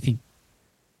absolutely everything.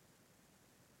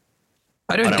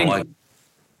 I don't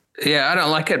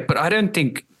like it, but I don't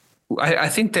think. I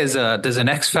think there's an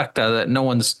X factor that no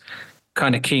one's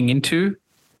kind of keying into,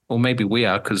 or maybe we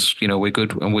are because we're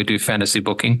good and we do fantasy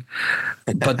booking.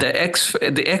 But the X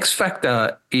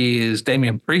factor is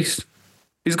Damian Priest.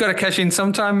 He's got to cash in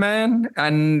sometime, man,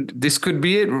 and this could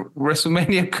be it.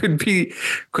 WrestleMania could be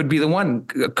the one.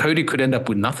 Cody could end up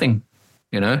with nothing,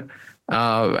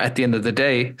 at the end of the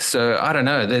day. So I don't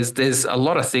know. There's a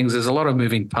lot of things. There's a lot of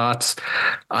moving parts.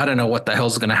 I don't know what the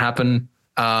hell's going to happen.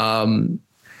 I've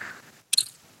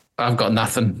got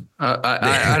nothing.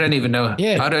 I don't even know.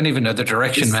 I don't even know the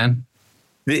direction, man.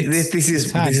 This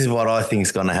is what I think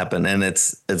is going to happen, and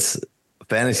it's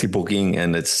fantasy booking,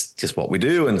 and it's just what we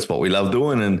do, and it's what we love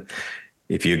doing. And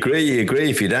if you agree, you agree.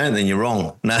 If you don't, then you're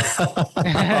wrong. No,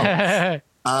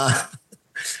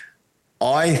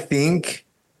 I think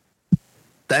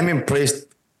Damian Priest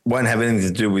won't have anything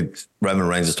to do with Roman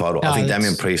Reigns' title. I think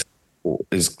Damian Priest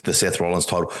is the Seth Rollins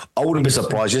title. I wouldn't be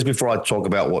surprised, just before I talk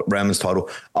about what Roman's title,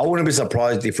 I wouldn't be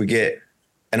surprised if we get,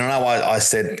 and I know I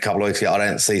said a couple of weeks ago, I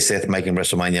don't see Seth making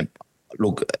WrestleMania.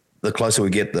 Look, the closer we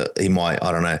get, he might.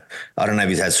 I don't know. I don't know if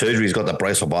he's had surgery. He's got the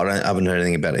bracelet, but I haven't heard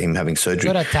anything about him having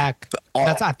surgery. Got attacked.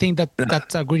 I think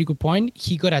that's a really good point.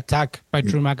 He got attacked by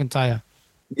Drew McIntyre.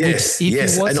 Yes, if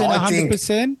yes. he wasn't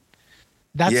 100%,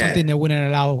 that's something they wouldn't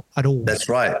allow at all. That's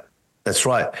right.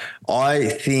 I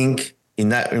think in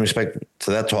respect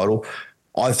to that title,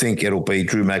 I think it'll be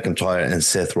Drew McIntyre and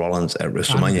Seth Rollins at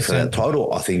WrestleMania 100%. For that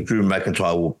title. I think Drew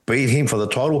McIntyre will beat him for the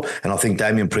title, and I think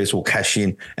Damian Priest will cash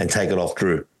in and take it off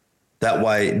Drew. That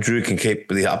way, Drew can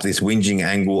keep up this whinging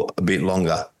angle a bit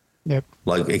longer. Yep.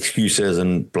 Like excuses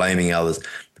and blaming others.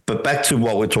 But back to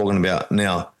what we're talking about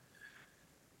now.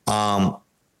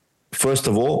 First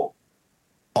of all,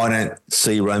 I don't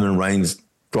see Roman Reigns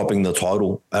dropping the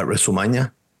title at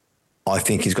WrestleMania. I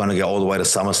think he's going to go all the way to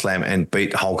SummerSlam and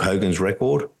beat Hulk Hogan's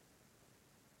record.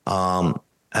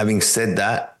 Having said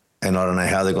that, and I don't know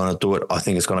how they're going to do it, I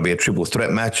think it's going to be a triple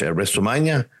threat match at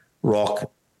WrestleMania.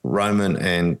 Rock, Roman,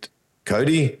 and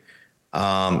Cody,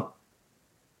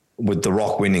 with The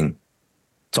Rock winning.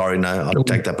 Sorry, no, I'll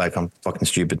take that back. I'm fucking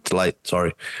stupid. Too late.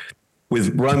 Sorry.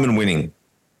 With Roman winning.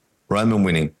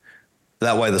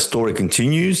 That way the story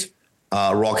continues.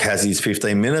 Rock has his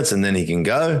 15 minutes and then he can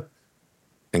go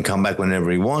and come back whenever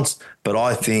he wants. But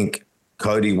I think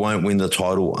Cody won't win the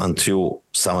title until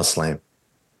SummerSlam.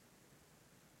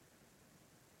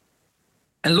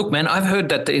 And look, man, I've heard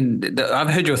that I've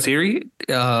heard your theory,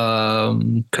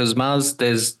 because Mars,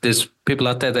 there's people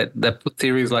out there that put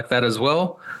theories like that as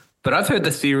well. But I've heard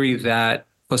the theory that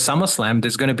for SummerSlam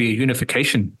there's going to be a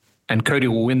unification, and Cody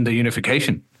will win the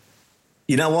unification.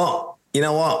 You know what?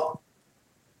 No.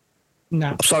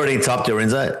 I'm sorry to interrupt you,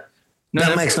 Renzo.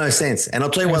 That makes no sense. And I'll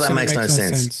tell you why that makes no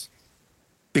sense.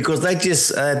 Because they just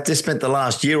spent the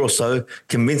last year or so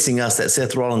convincing us that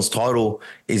Seth Rollins' title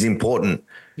is important.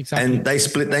 Exactly. And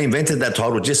they invented that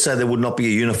title just so there would not be a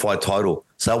unified title.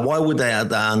 So why would they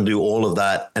undo all of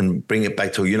that and bring it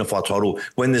back to a unified title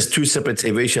when there's 2 separate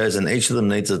TV shows and each of them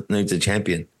needs a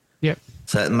champion? Yep.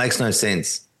 So it makes no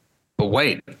sense. But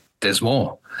wait, there's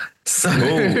more. So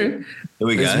here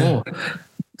we go. More.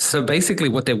 So basically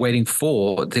what they're waiting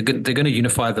for, they're going to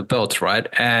unify the belts, right?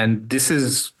 And this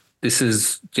is this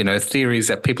is, theories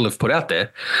that people have put out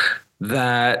there,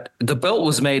 that the belt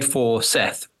was made for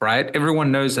Seth, right?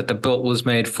 Everyone knows that the belt was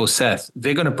made for Seth.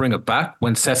 They're going to bring it back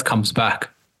when Seth comes back.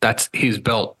 That's his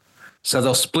belt. So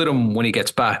they'll split him when he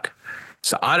gets back.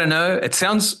 So I don't know. It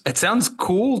sounds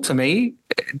cool to me.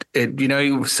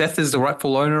 Seth is the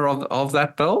rightful owner of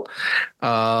that belt.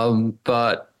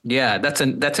 But yeah, that's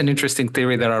an interesting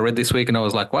theory that I read this week, and I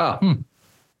was like, wow,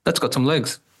 that's got some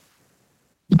legs.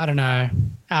 I don't know.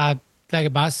 Like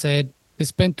Abbas said, they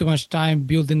spent too much time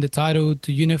building the title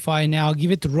to unify. Now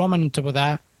give it to Roman on top of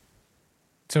that.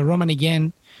 So Roman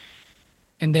again,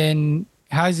 and then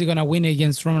how is he gonna win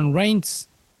against Roman Reigns?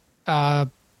 I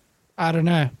don't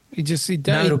know.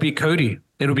 It'll be Cody.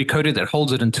 It'll be Cody that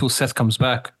holds it until Seth comes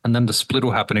back, and then the split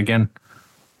will happen again.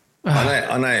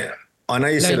 I know.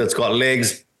 You said it's got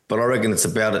legs, but I reckon it's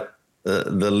about it.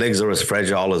 The legs are as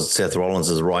fragile as Seth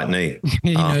Rollins' right knee.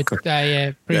 Yeah,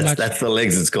 pretty much. That's the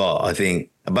legs it's got, I think.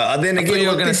 But then again, you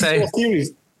were going to say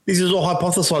this is all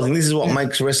hypothesizing. This is what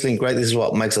makes wrestling great. This is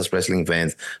what makes us wrestling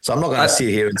fans. So I'm not going to sit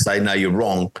here and say no, you're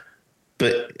wrong.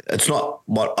 But it's not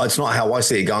how I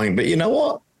see it going. But you know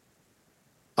what?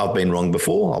 I've been wrong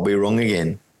before. I'll be wrong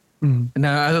again. No,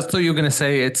 I thought you were going to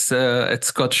say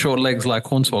it's got short legs like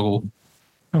Hornswoggle.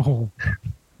 Oh.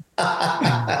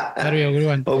 That'd be a good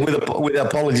one. Well, with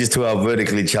apologies to our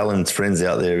vertically challenged friends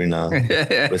out there in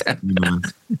Hey,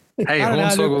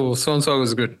 Hornswoggle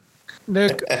is good.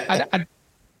 Look, I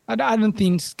don't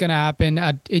think it's gonna happen.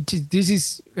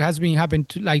 Has been happening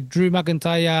to like Drew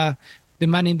McIntyre, the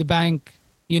Money in the Bank.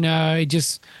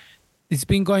 It's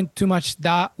been going too much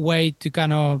that way to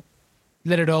kind of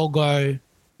let it all go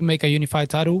to make a unified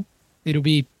title. It'll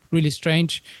be really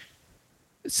strange.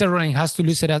 Seth Rollins has to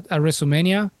lose it at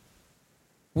WrestleMania.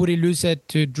 Would he lose it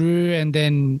to Drew and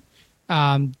then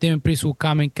Damon Priest will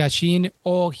come and cash in,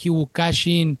 or he will cash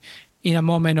in a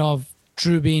moment of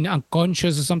Drew being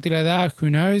unconscious or something like that? Who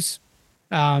knows?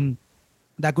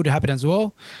 That could happen as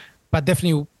well. But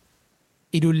definitely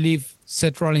it will leave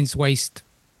Seth Rollins' waist.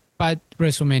 But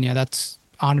WrestleMania, that's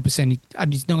 100%.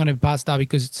 And it's not going to pass that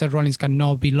because Seth Rollins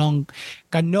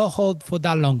cannot hold for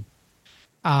that long.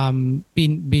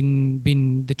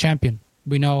 Being the champion.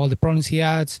 We know all the problems he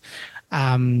has.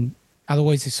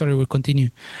 Otherwise, the story will continue.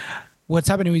 What's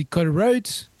happening with Cody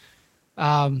Rhodes?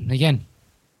 Again,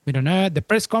 we don't know. The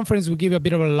press conference will give you a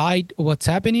bit of a light of what's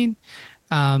happening.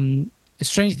 A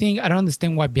strange thing, I don't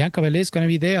understand why Bianca Belair is going to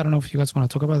be there. I don't know if you guys want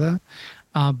to talk about that.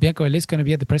 Bianca Belair is going to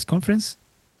be at the press conference.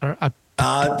 I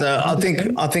think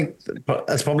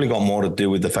it's probably got more to do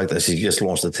with the fact that she just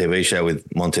launched a TV show with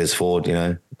Montez Ford,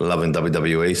 loving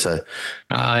WWE. So,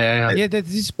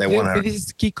 this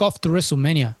is kick off to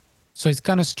WrestleMania. So it's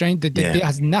kind of strange that it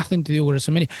has nothing to do with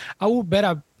WrestleMania.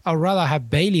 I'd rather have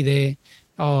Bailey there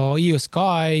or Io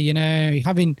Sky,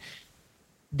 having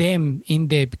them in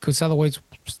there, because otherwise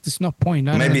there's no point.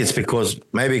 Maybe it's because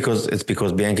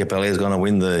Bianca Belair is going to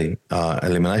win the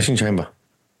Elimination Chamber.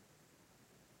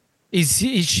 Is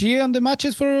she on the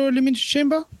matches for Elimination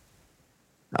Chamber?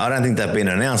 I don't think they've been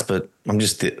announced, but I'm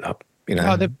just, they've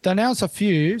announced a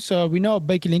few. So we know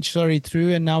Becky Lynch is already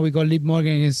through, and now we got Liv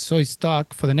Morgan and Zoe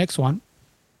Stark for the next one.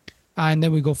 And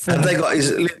then we go forward. Have they got,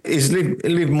 is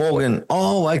Liv Morgan?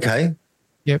 Oh, okay.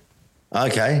 Yep.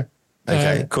 Okay.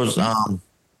 Because I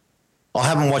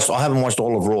haven't watched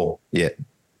all of Raw yet.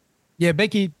 Yeah,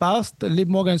 Becky passed. Liv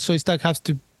Morgan and Zoe Stark have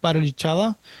to battle each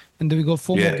other. And then we got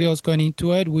four more girls going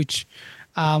into it, which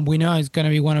we know is going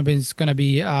to be one of them. It's going to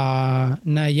be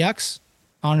Nia Jax,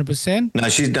 100%. No,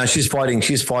 she's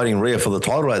fighting Rhea for the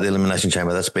title at the Elimination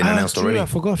Chamber. That's been announced already. I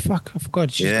forgot.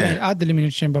 She's going at the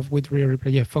Elimination Chamber with Rhea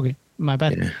Ripley. Yeah, forget. My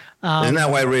bad. Yeah. There's no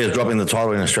way Rhea's dropping the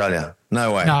title in Australia.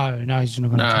 No way. No, she's not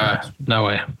going to. No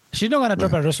way. She's not going to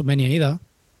drop at WrestleMania either.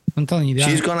 I'm telling you that.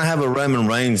 She's going to have a Roman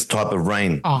Reigns type of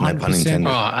reign. 100%. No pun intended.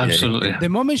 Oh, absolutely. Yeah. The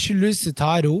moment she loses the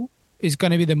title is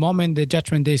going to be the moment the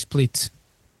Judgment Day splits.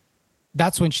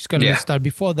 That's when she's going to start.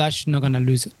 Before that, she's not going to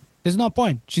lose it. There's no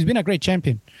point. She's been a great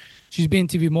champion. She's been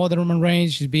TV more than Roman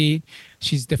Reigns. She's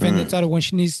defended the title when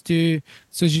she needs to.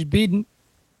 So that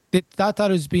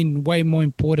title has been way more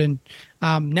important.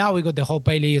 Now we got the whole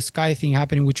Bailey Sky thing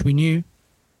happening, which we knew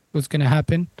was going to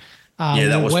happen.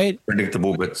 That was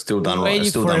predictable, but still done right.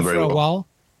 Still done very well. For a while,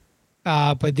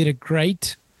 but did it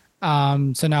great.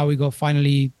 So now we got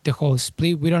finally the whole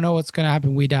split. We don't know what's going to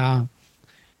happen with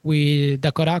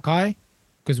Dakota Kai,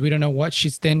 because we don't know what she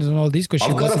stands on all this.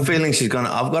 I've got a feeling she's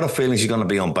gonna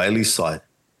be on Bailey's side.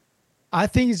 I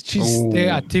think she's the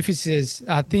artificers.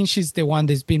 I think she's the one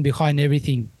that's been behind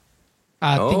everything.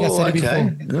 I think I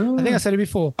said it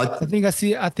before. I think I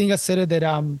said it. that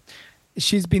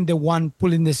she's been the one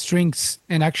pulling the strings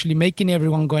and actually making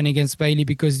everyone going against Bailey,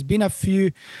 because it's been a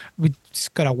few. We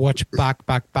just gotta watch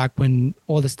back when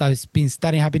all the stuff has been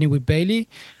starting happening with Bailey.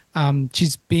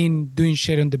 She's been doing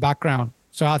shit in the background,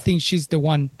 so I think she's the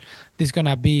one that's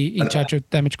gonna be in charge of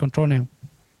damage control now.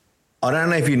 I don't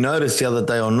know if you noticed the other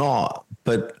day or not,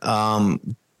 but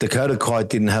Dakota Kai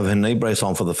didn't have her knee brace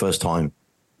on for the first time.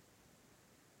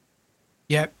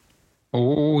 Yep.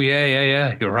 Oh,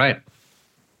 yeah. You're right.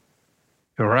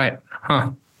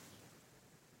 Huh.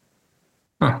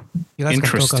 You guys can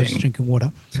talk, I was Interesting. drinking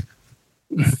water.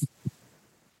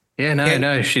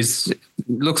 No. She's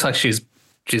looks like she's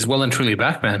well and truly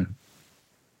back, man.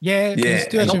 Yeah.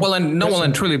 Not well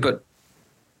and truly, but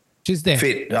she's there.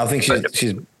 Fit. I think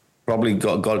she's probably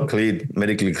got cleared,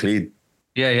 medically cleared.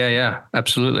 Yeah.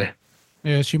 Absolutely.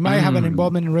 Yeah, she might have an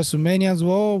involvement in WrestleMania as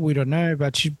well. We don't know,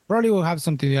 but she probably will have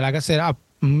something there. Like I said, I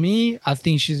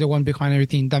think she's the one behind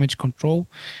everything, damage control.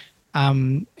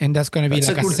 And that's going to be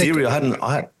That's a good theory. I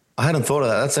hadn't thought of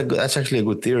that. That's actually a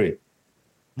good theory.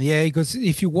 Yeah, because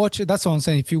if you watch, that's what I'm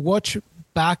saying. If you watch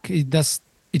back,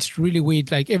 it's really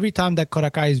weird. Like every time that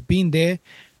Korakai has been there,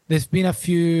 there's been a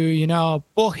few,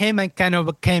 Paul Heyman kind of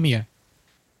a cameo.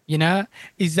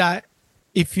 Is that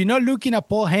if you're not looking at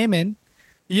Paul Heyman,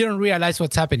 you don't realize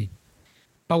what's happening.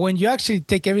 But when you actually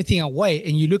take everything away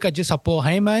and you look at just a Paul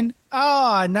Heyman,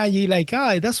 now you're like,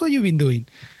 that's what you've been doing.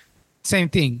 Same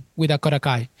thing with Dakota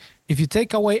Kai. If you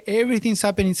take away everything's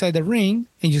happening inside the ring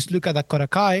and just look at Dakota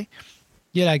Kai,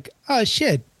 you're like, oh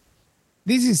shit,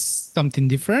 this is something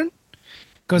different.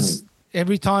 Because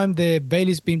every time the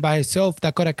Bailey's been by herself,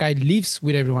 Dakota Kai lives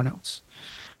with everyone else.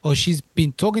 Or she's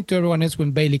been talking to everyone else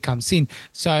when Bailey comes in.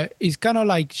 So it's kind of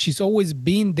like she's always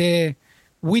been there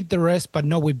with the rest, but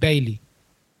not with Bailey.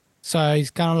 So it's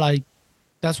kind of like,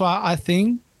 that's why I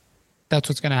think that's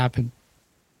what's going to happen.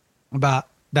 But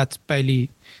that's Bailey.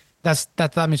 That's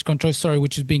that damage control story,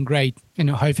 which has been great.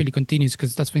 Hopefully continues,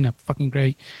 because that's been a fucking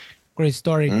great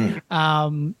story.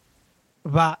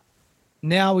 But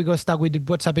now we go start with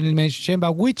what's happening in the Elimination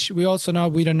Chamber, which we also know,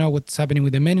 we don't know what's happening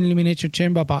with the main Elimination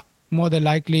Chamber, but more than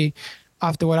likely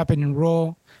after what happened in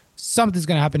Raw, something's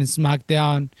going to happen in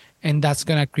SmackDown, and that's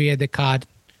going to create the card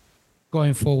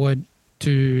going forward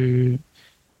to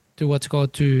what's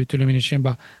called to Elimination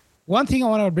Chamber. One thing I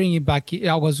want to bring it back,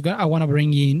 I want to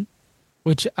bring in,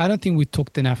 which I don't think we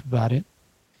talked enough about it,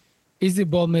 is the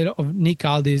involvement of Nick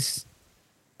Aldis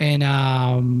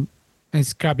and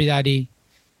Scrappy Daddy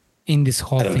in this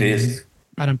whole thing.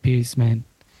 Adam Pearce, man.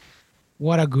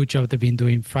 What a good job they've been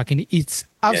doing. Fucking, it's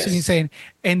absolutely insane.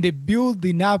 And they're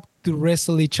building up to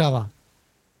wrestle each other.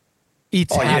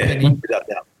 It's happening. Yeah.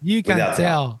 You can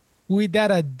tell.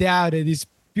 Without a doubt, this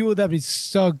build up is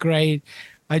so great.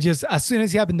 As soon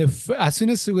as it happened, as soon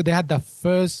as they had the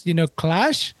first,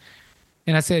 clash,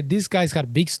 and I said, these guys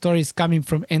got big stories coming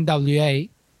from NWA.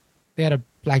 They had a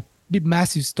big,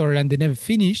 massive story, and they never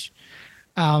finished.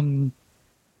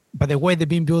 But the way they've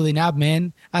been building up,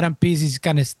 man, Adam Pearce is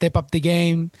gonna step up the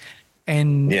game,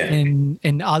 and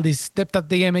Aldis stepped up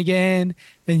the game again,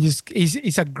 and just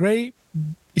it's a great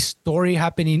story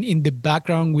happening in the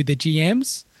background with the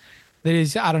GMs. There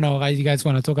is, I don't know, guys, you guys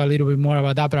want to talk a little bit more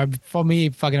about that, but for me,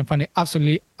 fucking find it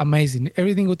absolutely amazing.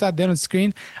 Everything with that there on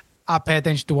screen, I pay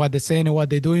attention to what they're saying and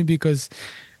what they're doing, because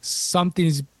something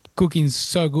is cooking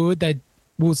so good that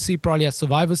we'll see probably a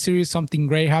Survivor Series, something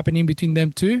great happening between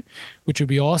them two, which would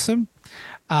be awesome.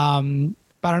 But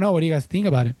I don't know, what do you guys think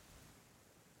about it?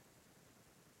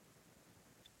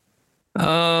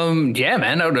 Yeah,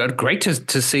 man, great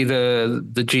to see the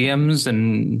GMs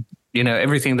and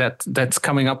everything that's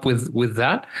coming up with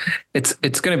that. It's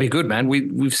going to be good, man.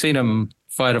 We've seen them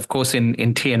fight, of course, in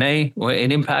TNA or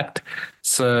in Impact.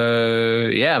 So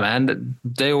yeah, man,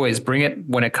 they always bring it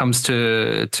when it comes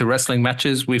to wrestling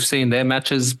matches. We've seen their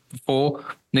matches before.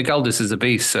 Nick Aldis is a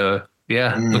beast. So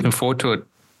yeah, looking forward to it.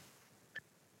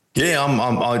 Yeah,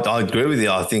 I agree with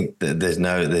you. I think that there's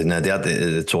no doubt that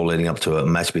it's all leading up to a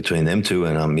match between them two,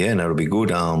 and it'll be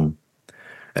good. And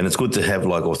it's good to have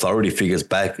authority figures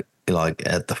back,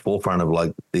 at the forefront of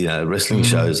wrestling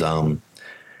shows.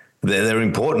 They're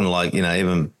important.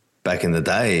 Even back in the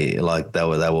day, they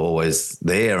were always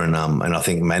there, and I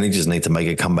think managers need to make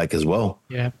a comeback as well.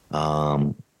 Yeah.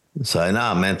 So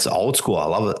man, it's old school. I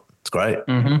love it. It's great.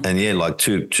 And yeah,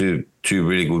 two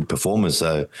really good performers.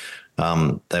 So.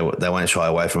 They won't shy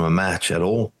away from a match at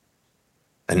all.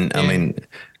 And I mean,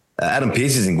 Adam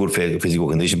Pearce is in good physical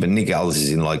condition, but Nick Aldis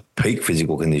is in peak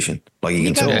physical condition. You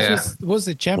can tell. Was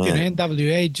the champion in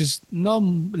NWA just no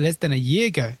less than a year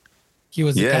ago. He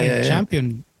was the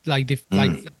champion,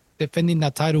 defending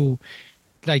that title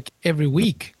every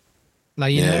week.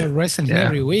 like, you know, wrestling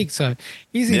every week. So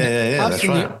he's in that's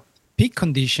absolute right. peak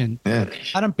condition. Yeah.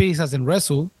 Adam Pearce hasn't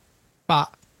wrestled,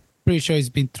 but pretty sure he's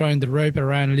been throwing the rope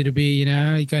around a little bit, you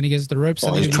know, he kind of gets the ropes.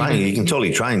 Oh, he's training. You can tell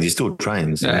he trains. He still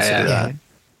trains. And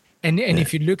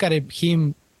if you look at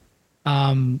him,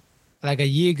 like a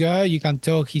year ago, you can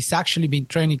tell he's actually been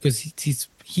training because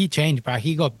he changed, but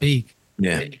he got big.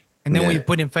 Yeah. And then when you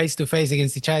put him face to face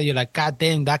against each other, you're like, God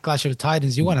damn, that Clash of the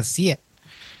Titans, you want to see it.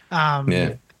 So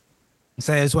I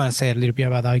just want to say a little bit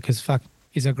about that because fuck,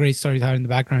 he's a great storyteller in the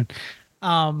background.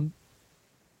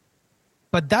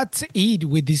 But that's it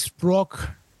with this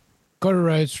Rock, Cody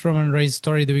Rhodes, Roman Reigns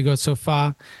story that we got so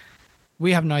far.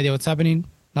 We have no idea what's happening,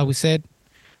 like we said.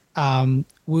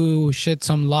 We'll shed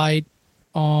some light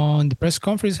on the press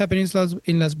conference happening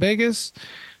in Las Vegas,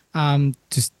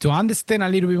 just to understand a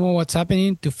little bit more what's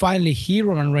happening, to finally hear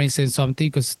Roman Reigns say something,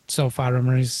 because so far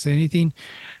Roman Reigns said anything.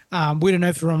 We don't know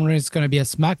if Roman Reigns is going to be at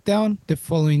SmackDown the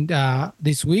following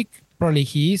this week. Probably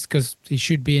he is, because he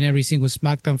should be in every single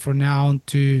SmackDown from now on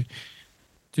to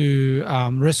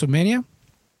WrestleMania.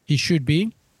 He should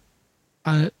be.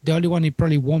 The only one he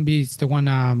probably won't be is the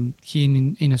one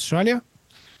here in Australia.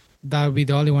 That'll be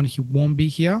the only one he won't be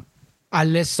here,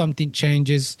 unless something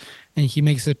changes and he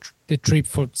makes the trip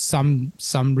for some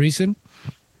reason,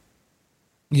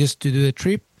 just to do the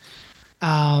trip.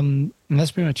 And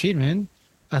that's pretty much it, man.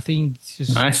 I think it's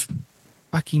just nice,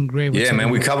 fucking great. Yeah, man,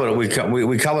 we covered we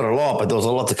covered a lot, but there was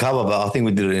a lot to cover. But I think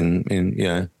we did it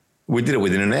in we did it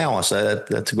within an hour, so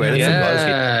that's a great effort, guys.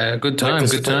 Yeah, good time,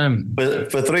 good time.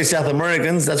 But for 3 South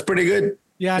Americans, that's pretty good.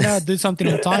 Yeah, I know. Do something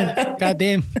on time. God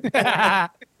damn.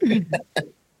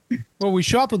 Well, we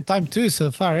show up on time too,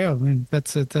 so far out. I mean,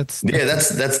 that's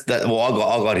that. Well, I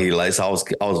got here late, so I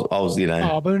was you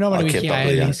know. Oh, but normally we here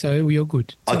early, so we are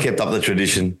good. I kept up the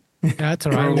tradition. Yeah, that's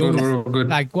all right. We're good.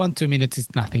 Like 1-2 minutes is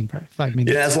nothing, bro. 5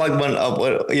 minutes. Yeah, it's like when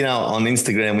you know, on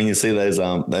Instagram when you see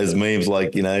those memes,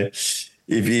 like, you know,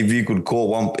 if you could call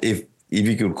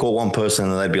one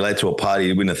person and they'd be late to a party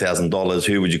to win $1,000,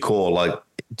 who would you call? Like,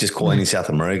 just call any South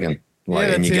American,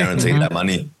 and you guarantee that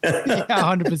money. Yeah,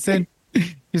 100%.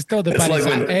 You still the party.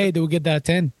 Like hey, do we get that at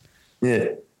 10? Yeah,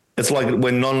 it's like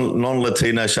when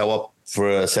non-Latino show up for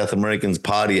a South American's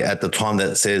party at the time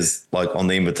that says, like, on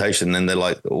the invitation, and they're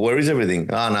like, "Where is everything?"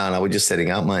 Oh, no, we're just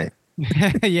setting up, mate.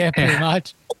 Yeah, pretty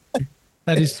much.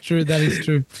 That is true.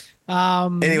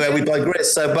 Anyway, we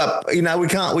digress. So, but you know, we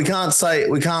can't say.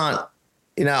 You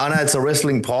know, I know it's a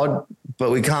wrestling pod,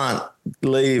 but we can't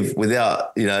leave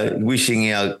without, you know, wishing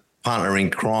our partner in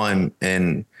crime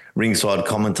and ringside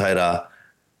commentator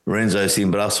Renzo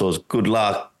Simbrasos good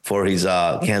luck for his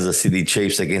Kansas City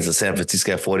Chiefs against the San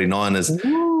Francisco 49ers.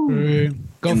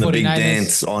 Go in the 49ers. big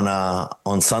dance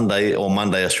on Sunday or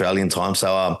Monday Australian time.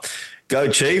 So go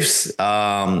Chiefs.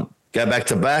 Go back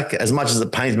to back. As much as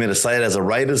it pains me to say it as a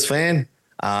Raiders fan,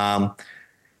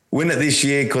 win it this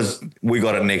year because we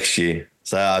got it next year.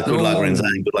 So good luck, Renzo.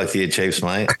 Good luck to your Chiefs,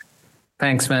 mate.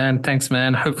 Thanks,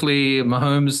 man. Hopefully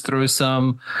Mahomes throws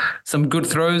some good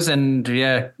throws, and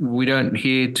we don't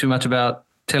hear too much about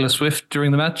Taylor Swift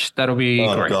during the match. That'll be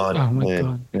great. God. Oh my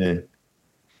God. Yeah.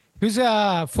 Who's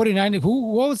 49?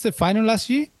 What was the final last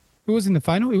year? Who was in the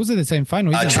final? It was in the same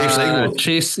final. Chiefs Eagles.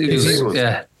 Chiefs Eagles.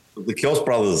 Yeah. The Kels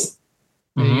brothers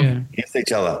against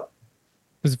each other.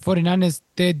 Because the 49ers,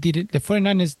 they did it. The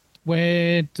 49ers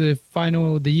went to the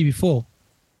final the year before.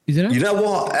 Isn't it? You know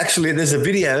what? Actually, there's a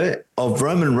video of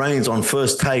Roman Reigns on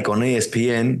First Take on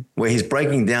ESPN where he's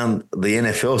breaking down the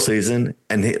NFL season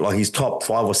and his top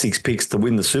 5 or 6 picks to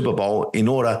win the Super Bowl in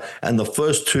order. And the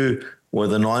first 2 were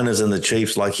the Niners and the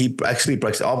Chiefs. Like, he actually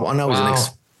breaks it. I know he's an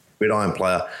ex-gridiron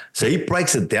player. So he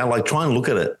breaks it down. Like, try and look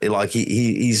at it. Like,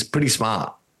 he's pretty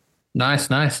smart. Nice.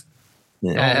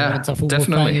 Yeah, it's a football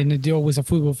definitely. fan, and you're always a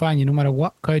football fan. No matter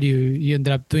what code you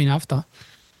ended up doing after.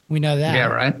 We know that. Yeah,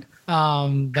 right.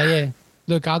 But yeah,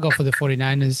 look, I'll go for the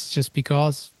 49ers just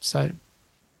because. So,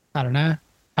 I don't know.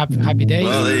 Happy days.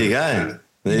 Well, there you go.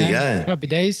 There you go. Happy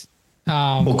days.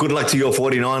 Well, good luck to your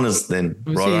 49ers then,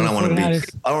 right? I don't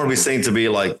want to be seen to be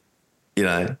like, you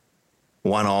know,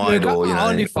 one-eyed or, you know. I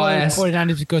only follow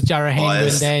 49ers because Jarrah Hand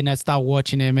went there and I start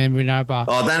watching him and we know about.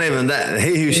 Oh, don't even that.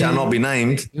 He who shall not be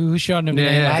named. Who shall not be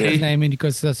named. I had his name in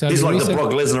because he's like the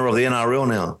Brock Lesnar of the NRL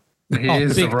now. He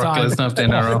is the Brock Lesnar of the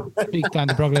NRL. Big time,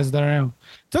 the Brock Lesnar.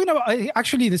 Talking about,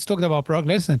 actually, let's talk about Brock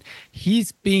Lesnar.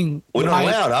 He's being We're not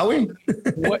allowed, are we?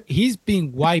 He's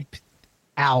being wiped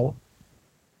out.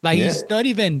 Like, he's not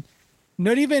even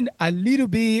a little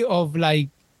bit of, like,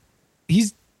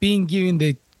 he's being given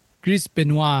the Chris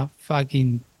Benoit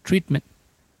fucking treatment.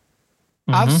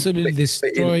 Absolutely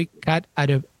destroyed, cut out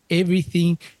of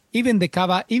everything. even the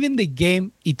cover, even the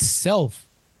game itself.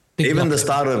 Even the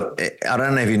start of, I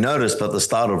don't know if you noticed, but the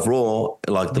start of Raw,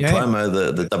 like the promo,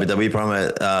 the WWE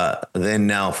promo, then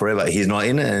now forever, he's not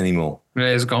in it anymore.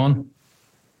 Yeah, he's gone.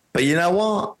 But you know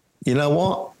what?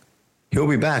 He'll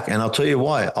be back, and I'll tell you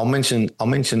why. I'll mention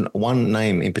one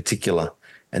name in particular,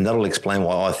 and that'll explain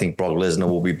why I think Brock Lesnar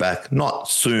will be back, not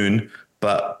soon,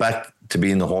 but back to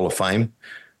be in the Hall of Fame.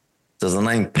 Does the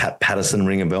name Pat Patterson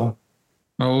ring a bell?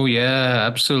 Oh yeah,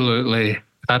 absolutely.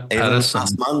 Pat Patterson.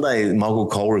 Last Monday, Michael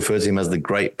Cole referred to him as the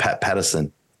great Pat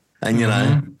Patterson.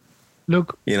 And,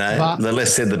 look, the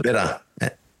less said, the better.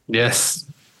 Yes,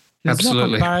 there's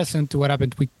absolutely. no comparison to what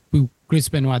happened with Chris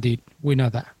Benoit did. We know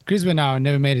that. Chris Benoit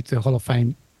never made it to the Hall of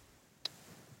Fame.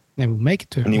 Never make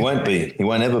it to it. And he won't be. He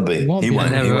won't ever be. He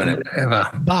won't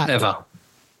ever. But ever.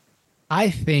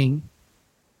 I think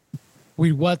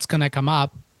with what's going to come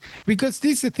up, because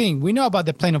this is the thing. We know about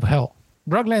the plane of hell.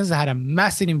 Brock Lesnar had a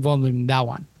massive involvement in that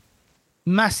one.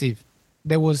 Massive.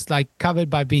 That was like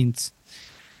covered by Vince.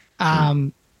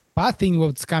 But I think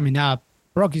what's coming up,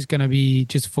 Brock is going to be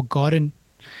just forgotten.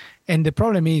 And the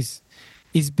problem is,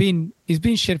 it's been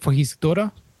shared for his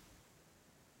daughter.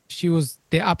 She's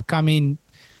an upcoming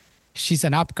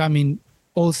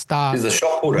all-star. She's a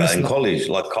shot putter in college.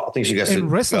 Like, I think she goes to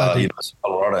University of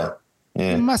Colorado.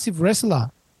 Yeah. A massive wrestler.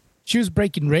 She was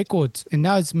breaking records, and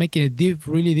now it's making it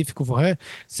really difficult for her.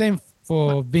 Same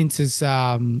for Vince's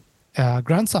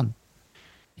grandson.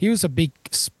 He was a big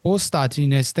sports star in the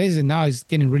United States, and now it's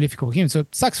getting really difficult for him. So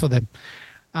it sucks for them.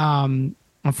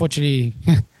 Unfortunately,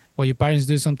 what your parents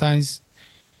do sometimes,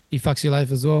 it fucks your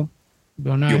life as well.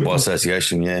 Guilt by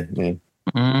association, yeah.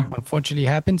 Unfortunately, it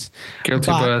happens. Guilty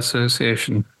by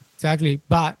association. Exactly.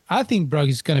 But I think Brock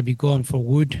is going to be gone for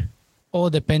good. All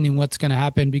depending what's going to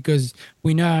happen, because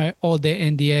we know all the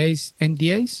NDAs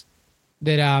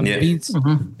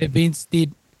that Vince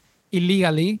did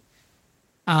illegally,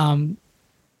 they're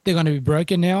going to be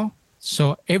broken now.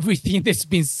 So everything that's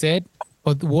been said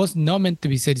or was not meant to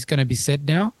be said is going to be said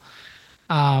now.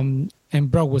 And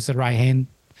Brock was the right hand.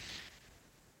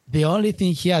 The only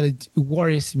thing here that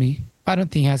worries me, I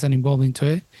don't think has an involvement to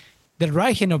it. The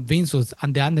right hand of Vince was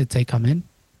The Undertaker, man.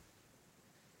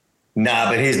 Nah,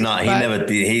 but he's not. He never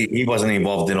did. He wasn't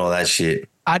involved in all that shit.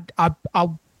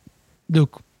 I'll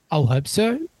hope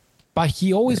so. But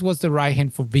he always was the right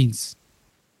hand for Vince.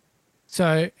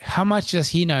 So how much does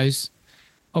he knows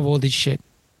of all this shit?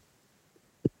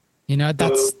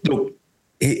 That's.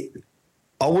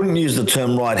 I wouldn't use the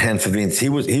term right hand for Vince.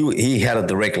 He had a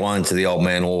direct line to the old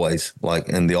man always,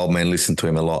 and the old man listened to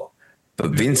him a lot.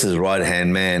 But Vince's right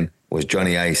hand man was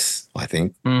Johnny Ace, I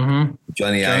think. Mm-hmm.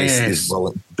 Johnny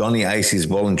Ace is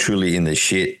well and truly in the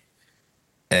shit.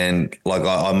 And like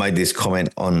I made this comment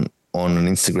on an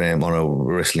Instagram, on a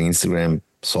wrestling Instagram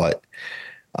site.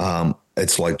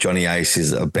 It's like Johnny Ace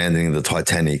is abandoning the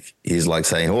Titanic. He's like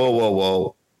saying,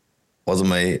 whoa, wasn't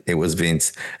me, it was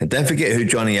Vince. And don't forget who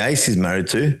Johnny Ace is married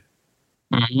to.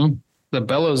 Mm-hmm. The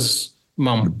Bella's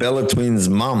mum. The Bella twins'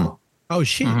 mum. Oh,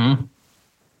 shit. Mm-hmm.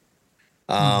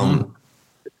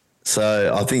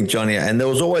 So I think Johnny, and there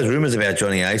was always rumors about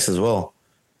Johnny Ace as well.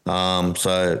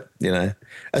 So,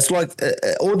 it's like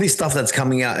all this stuff that's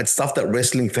coming out, it's stuff that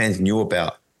wrestling fans knew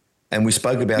about. And we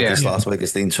spoke about this last week.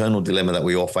 It's the internal dilemma that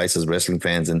we all face as wrestling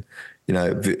fans, and, and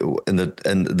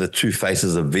the two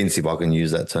faces of Vince, if I can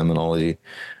use that terminology.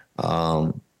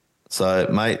 So,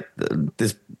 mate,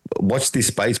 watch this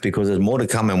space, because there's more to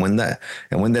come. And when that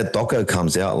doco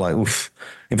comes out, like, oof.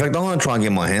 In fact, I'm going to try and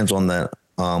get my hands on that,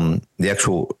 the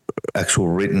actual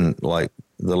written, like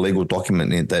the legal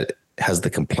document that has the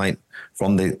complaint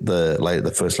from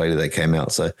the first lady that came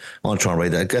out. So I'm trying to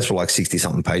read that. It goes for like 60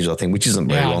 something pages, I think, which isn't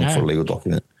very long for a legal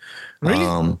document. Really?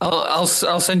 I'll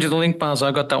send you the link, Miles.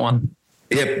 I got that one.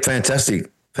 Yeah,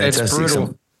 fantastic. It's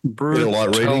brutal. Bit of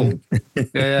light reading.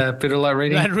 Yeah, bit of light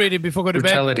reading. Light reading before go to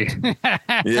Brutality.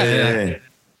 bed.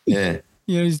 Yeah.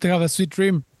 You used to have a sweet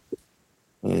dream.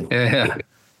 Yeah.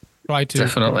 Try to.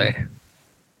 Definitely.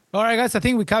 All right, guys. I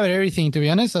think we covered everything, to be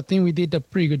honest. I think we did a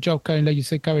pretty good job covering, like you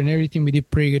said, covering everything. We did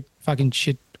pretty good fucking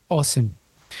shit. Awesome.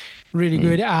 Really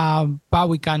good. But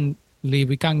we can't leave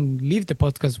the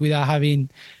podcast without having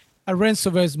a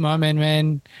Rensoverse moment,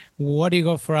 man. What do you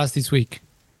got for us this week?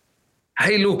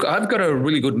 Hey, look, I've got a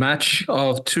really good match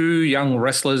of two young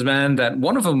wrestlers, man, that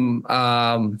one of them,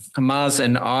 Mars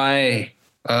and I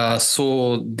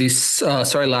saw this,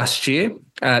 last year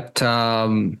at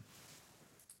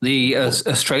the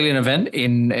Australian event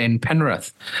in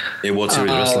Penrith. Yeah, World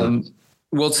Series Wrestling.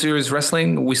 World Series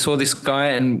Wrestling, we saw this guy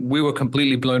and we were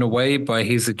completely blown away by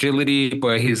his agility,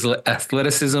 by his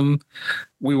athleticism.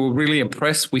 We were really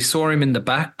impressed. We saw him in the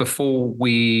back before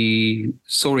we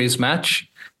saw his match,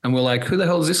 and we're like, who the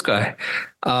hell is this guy?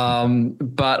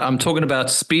 But I'm talking about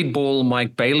Speedball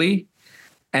Mike Bailey.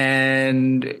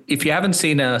 And if you haven't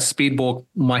seen a Speedball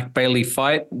Mike Bailey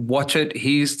fight, watch it.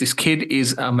 This kid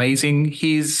is amazing.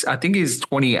 I think he's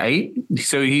 28,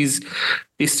 so he's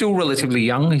still relatively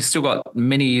young. He's still got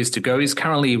many years to go. He's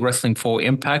currently wrestling for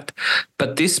Impact,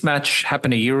 but this match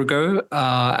happened a year ago,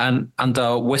 and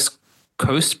under West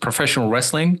Coast Professional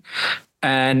Wrestling,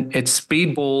 and it's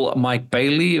Speedball Mike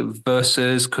Bailey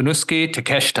versus Konosuke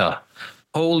Takeshita.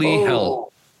 Holy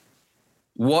hell!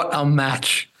 What a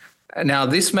match! Now,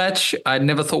 this match I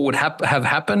never thought would have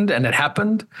happened, and it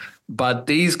happened. But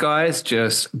these guys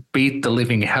just beat the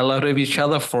living hell out of each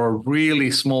other for a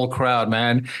really small crowd,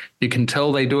 man. You can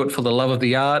tell they do it for the love of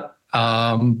the art.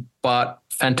 But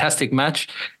fantastic match.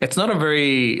 It's not a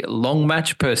very long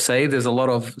match per se. There's a lot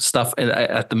of stuff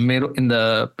at the middle, in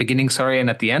the beginning, and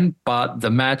at the end. But the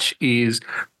match is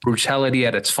brutality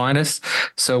at its finest.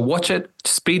 So watch it.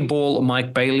 Speedball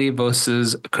Mike Bailey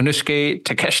versus Konosuke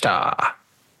Takeshita.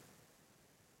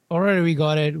 Already we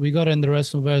got it. We got it in the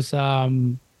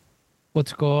Wrestleverse,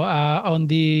 what's it called, on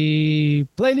the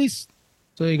playlist.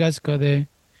 So you guys go there.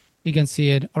 You can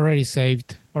see it. Already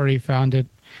saved. Already found it.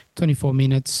 24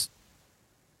 minutes.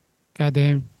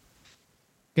 Goddamn.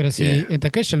 Gotta see. Yeah. And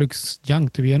Takeshita looks young,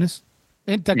 to be honest.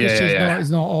 And Takeshita is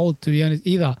not old, to be honest,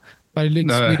 either. But it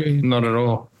looks really, not at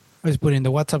all. I just put it in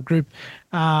the WhatsApp group.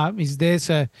 Is there?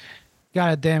 So,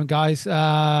 goddamn, guys.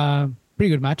 Pretty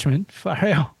good match, man. For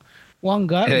real. One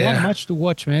match to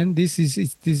watch, man. This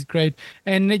is great.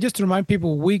 And just to remind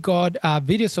people, we got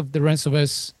videos of the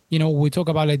Wrestleverse. You know, we talk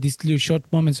about like these little short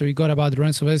moments. So we got about the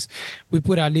Wrestleverse. We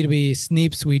put a little bit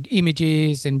snips with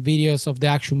images and videos of the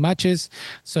actual matches.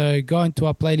 So go into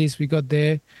our playlist. We got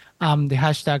there. The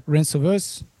hashtag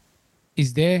Wrestleverse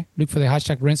is there. Look for the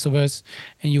hashtag Wrestleverse,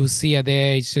 and you will see it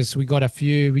there. It's just we got a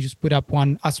few. We just put up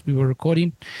one as we were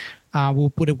recording.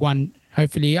 We'll put it one.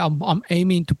 Hopefully, I'm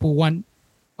aiming to put one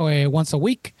once a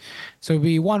week. So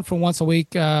we one from once a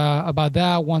week about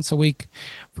that, once a week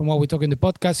from what we talk in the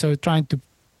podcast. So trying to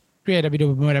create a bit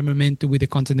of more momentum with the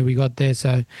content that we got there.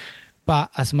 So,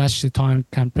 but as much the time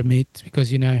can permit,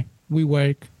 because, you know, we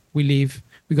work, we live,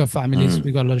 we got families,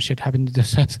 we got a lot of shit happening to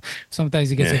us.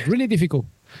 Sometimes it gets really difficult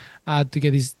to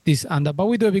get this under, but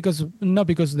we do it not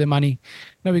because of the money,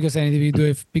 not because of anything. We do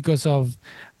it because of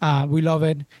we love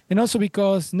it, and also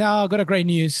because now I got a great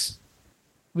news.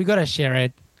 We gotta share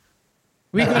it.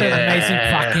 We got an amazing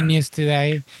fucking news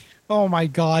today. Oh my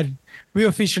God. We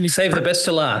officially save the best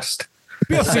to last.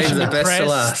 We officially save the best to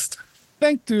last.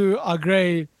 Thanks to our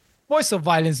great Voice of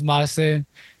Violence master,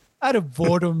 out of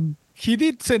boredom, he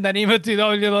did send an email to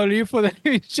WWE for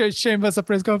the Chambers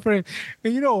press conference.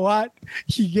 And you know what?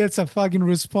 He gets a fucking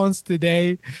response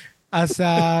today as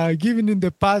giving him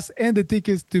the pass and the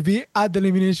tickets to be at the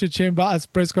Elimination Chamber as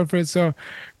press conference. So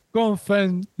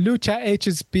confirmed, Lucha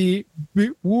HSP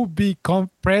will be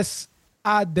compressed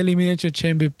at the Elimination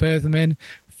Chamber Perth, man.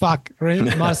 Fuck, right?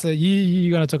 Master,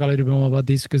 you're going to talk a little bit more about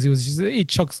this, because it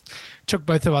choked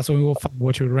both of us when we were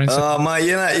watching Renzo. Oh, mate,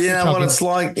 you know what it's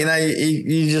like? You know,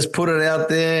 you just put it out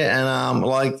there, and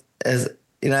like, as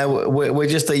you know, we're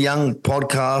just a young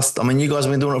podcast. I mean, you guys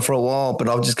have been doing it for a while, but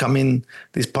I've just come in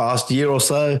this past year or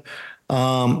so.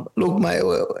 Look, mate,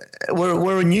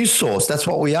 we're a news source. That's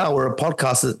what we are. We're a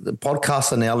podcast.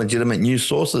 Podcasts are now legitimate news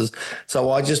sources. So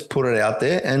I just put it out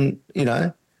there, and you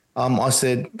know, I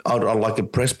said I'd like a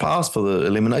press pass for the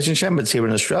Elimination Chamber. It's here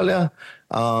in Australia,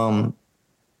 and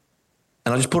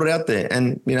I just put it out there.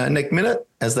 And you know, next minute,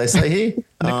 as they say here,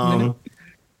 I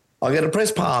get a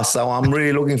press pass. So I'm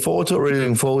really looking forward to it. Really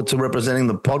looking forward to representing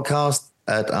the podcast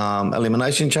at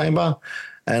Elimination Chamber.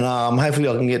 And hopefully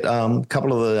I can get a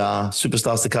couple of the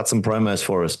superstars to cut some promos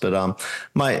for us. But,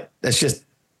 mate, that's just,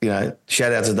 you know,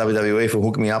 shout out to WWE for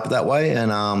hooking me up that way. And,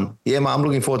 yeah, mate, I'm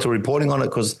looking forward to reporting on it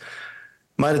because,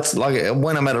 mate, it's like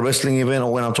when I'm at a wrestling event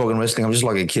or when I'm talking wrestling, I'm just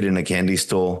like a kid in a candy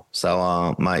store.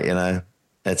 So, mate, you know,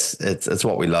 it's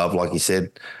what we love, like you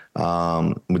said.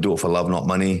 We do it for love, not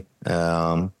money.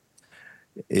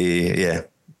 Yeah.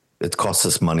 It costs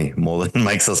us money more than it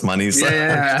makes us money. So.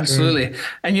 Yeah, absolutely.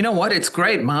 And you know what? It's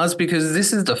great, Mars, because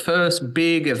this is the first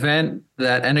big event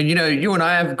that, and you know, you and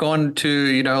I have gone to,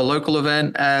 you know, a local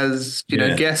event as, you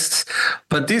know, guests,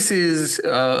 but this is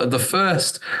the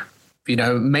first, you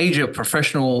know, major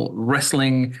professional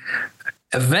wrestling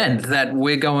event that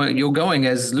you're going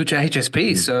as Lucha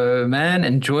HSP. So man,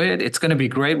 enjoy it. It's going to be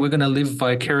great. We're going to live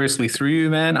vicariously through you,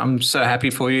 man. I'm so happy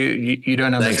for you. You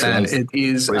don't understand. Thanks, it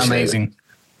is amazing.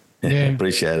 Yeah.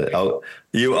 Appreciate it. I will,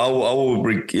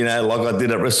 like I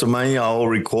did at WrestleMania, I will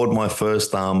record my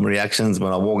first reactions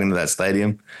when I walk into that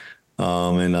stadium.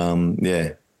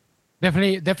 Yeah.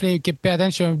 Definitely pay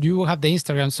attention. You have the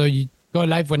Instagram, so you go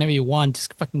live whenever you want.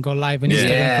 Just fucking go live on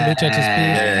Instagram for Lucha HSP.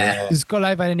 Yeah. Just go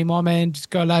live at any moment. Just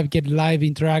go live, get live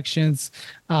interactions.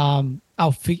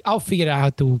 I'll figure out how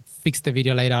to fix the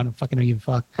video later. I don't fucking give a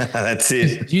fuck. That's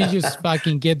it. You just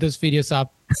fucking get those videos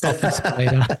up. I'll fix it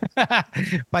later.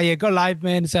 But yeah, go live,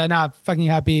 man. So now fucking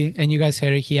happy. And you guys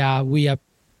heard it here. We are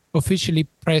officially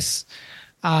pressed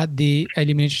the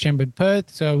Elimination Chamber in Perth.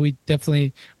 So we're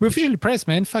officially pressed,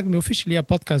 man. Fucking officially a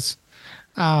podcast.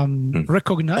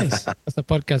 Recognized as a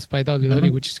podcast by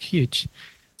WWE, which is huge.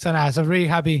 So now, so I'm really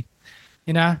happy.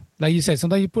 You know, like you said,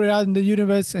 sometimes you put it out in the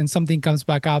universe and something comes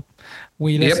back up.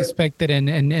 We less expect it,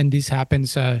 and this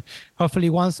happens. So hopefully,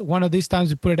 one of these times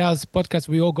we put it out as a podcast,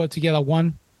 we all go together.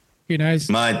 One, you know,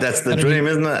 mate, that's the dream,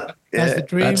 isn't it? That's the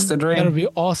dream. That's the dream. That'll be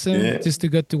awesome. Just to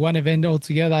go to one event all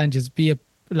together and just be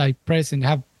press and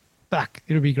have back.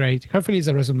 It'll be great. Hopefully, it's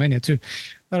a WrestleMania too.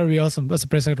 That'll be awesome. That's a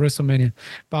press at WrestleMania.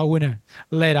 But winner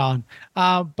later on.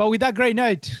 But with that great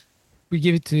note, we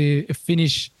give it to a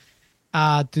finish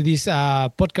to this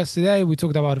podcast today. We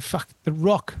talked about The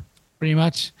Rock, pretty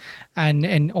much,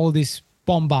 and all this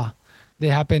bomba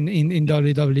that happened in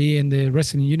WWE and the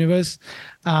wrestling universe.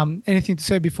 Anything to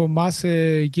say before Mas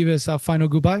give us a final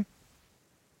goodbye?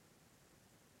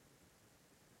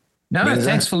 No,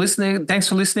 thanks for listening. Thanks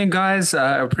for listening, guys.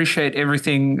 I appreciate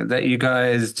everything that you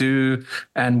guys do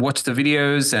and watch the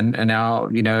videos and our,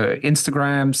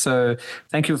 Instagram. So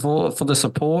thank you for the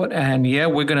support. And yeah,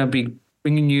 we're going to be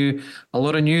bringing you a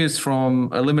lot of news from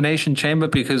Elimination Chamber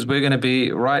because we're going to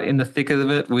be right in the thick of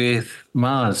it with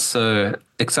Mars. So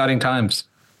exciting times.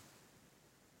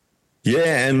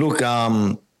 Yeah, and look,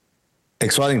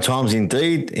 exciting times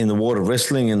indeed in the world of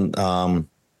wrestling and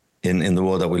in the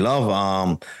world that we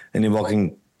love. And if I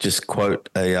can just quote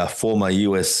a former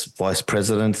US vice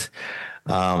president,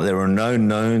 there are known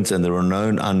knowns and there are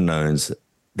known unknowns.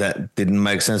 That didn't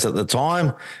make sense at the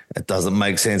time. It doesn't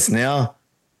make sense now.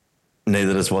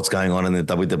 Neither does what's going on in the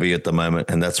WWE at the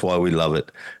moment, and that's why we love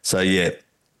it. So, yeah,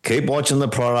 keep watching the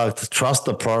product, trust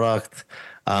the product,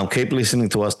 keep listening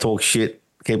to us talk shit,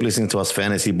 keep listening to us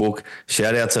fantasy book.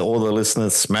 Shout out to all the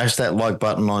listeners. Smash that like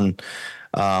button on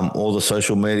all the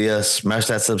social media. Smash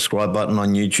that subscribe button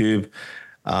on YouTube.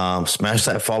 Smash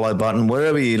that follow button.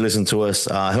 Wherever you listen to us,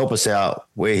 help us out.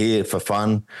 We're here for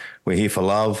fun. We're here for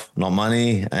love, not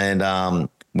money. And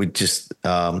we just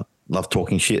love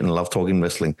talking shit and love talking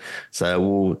wrestling. So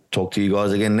we'll talk to you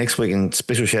guys again next week. And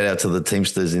special shout out to the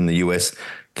Teamsters in the US.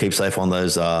 Keep safe on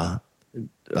those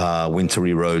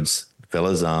wintry roads,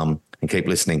 fellas, and keep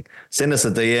listening. Send us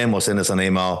a DM or send us an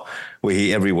email. We're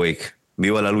here every week.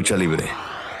 Viva la lucha libre.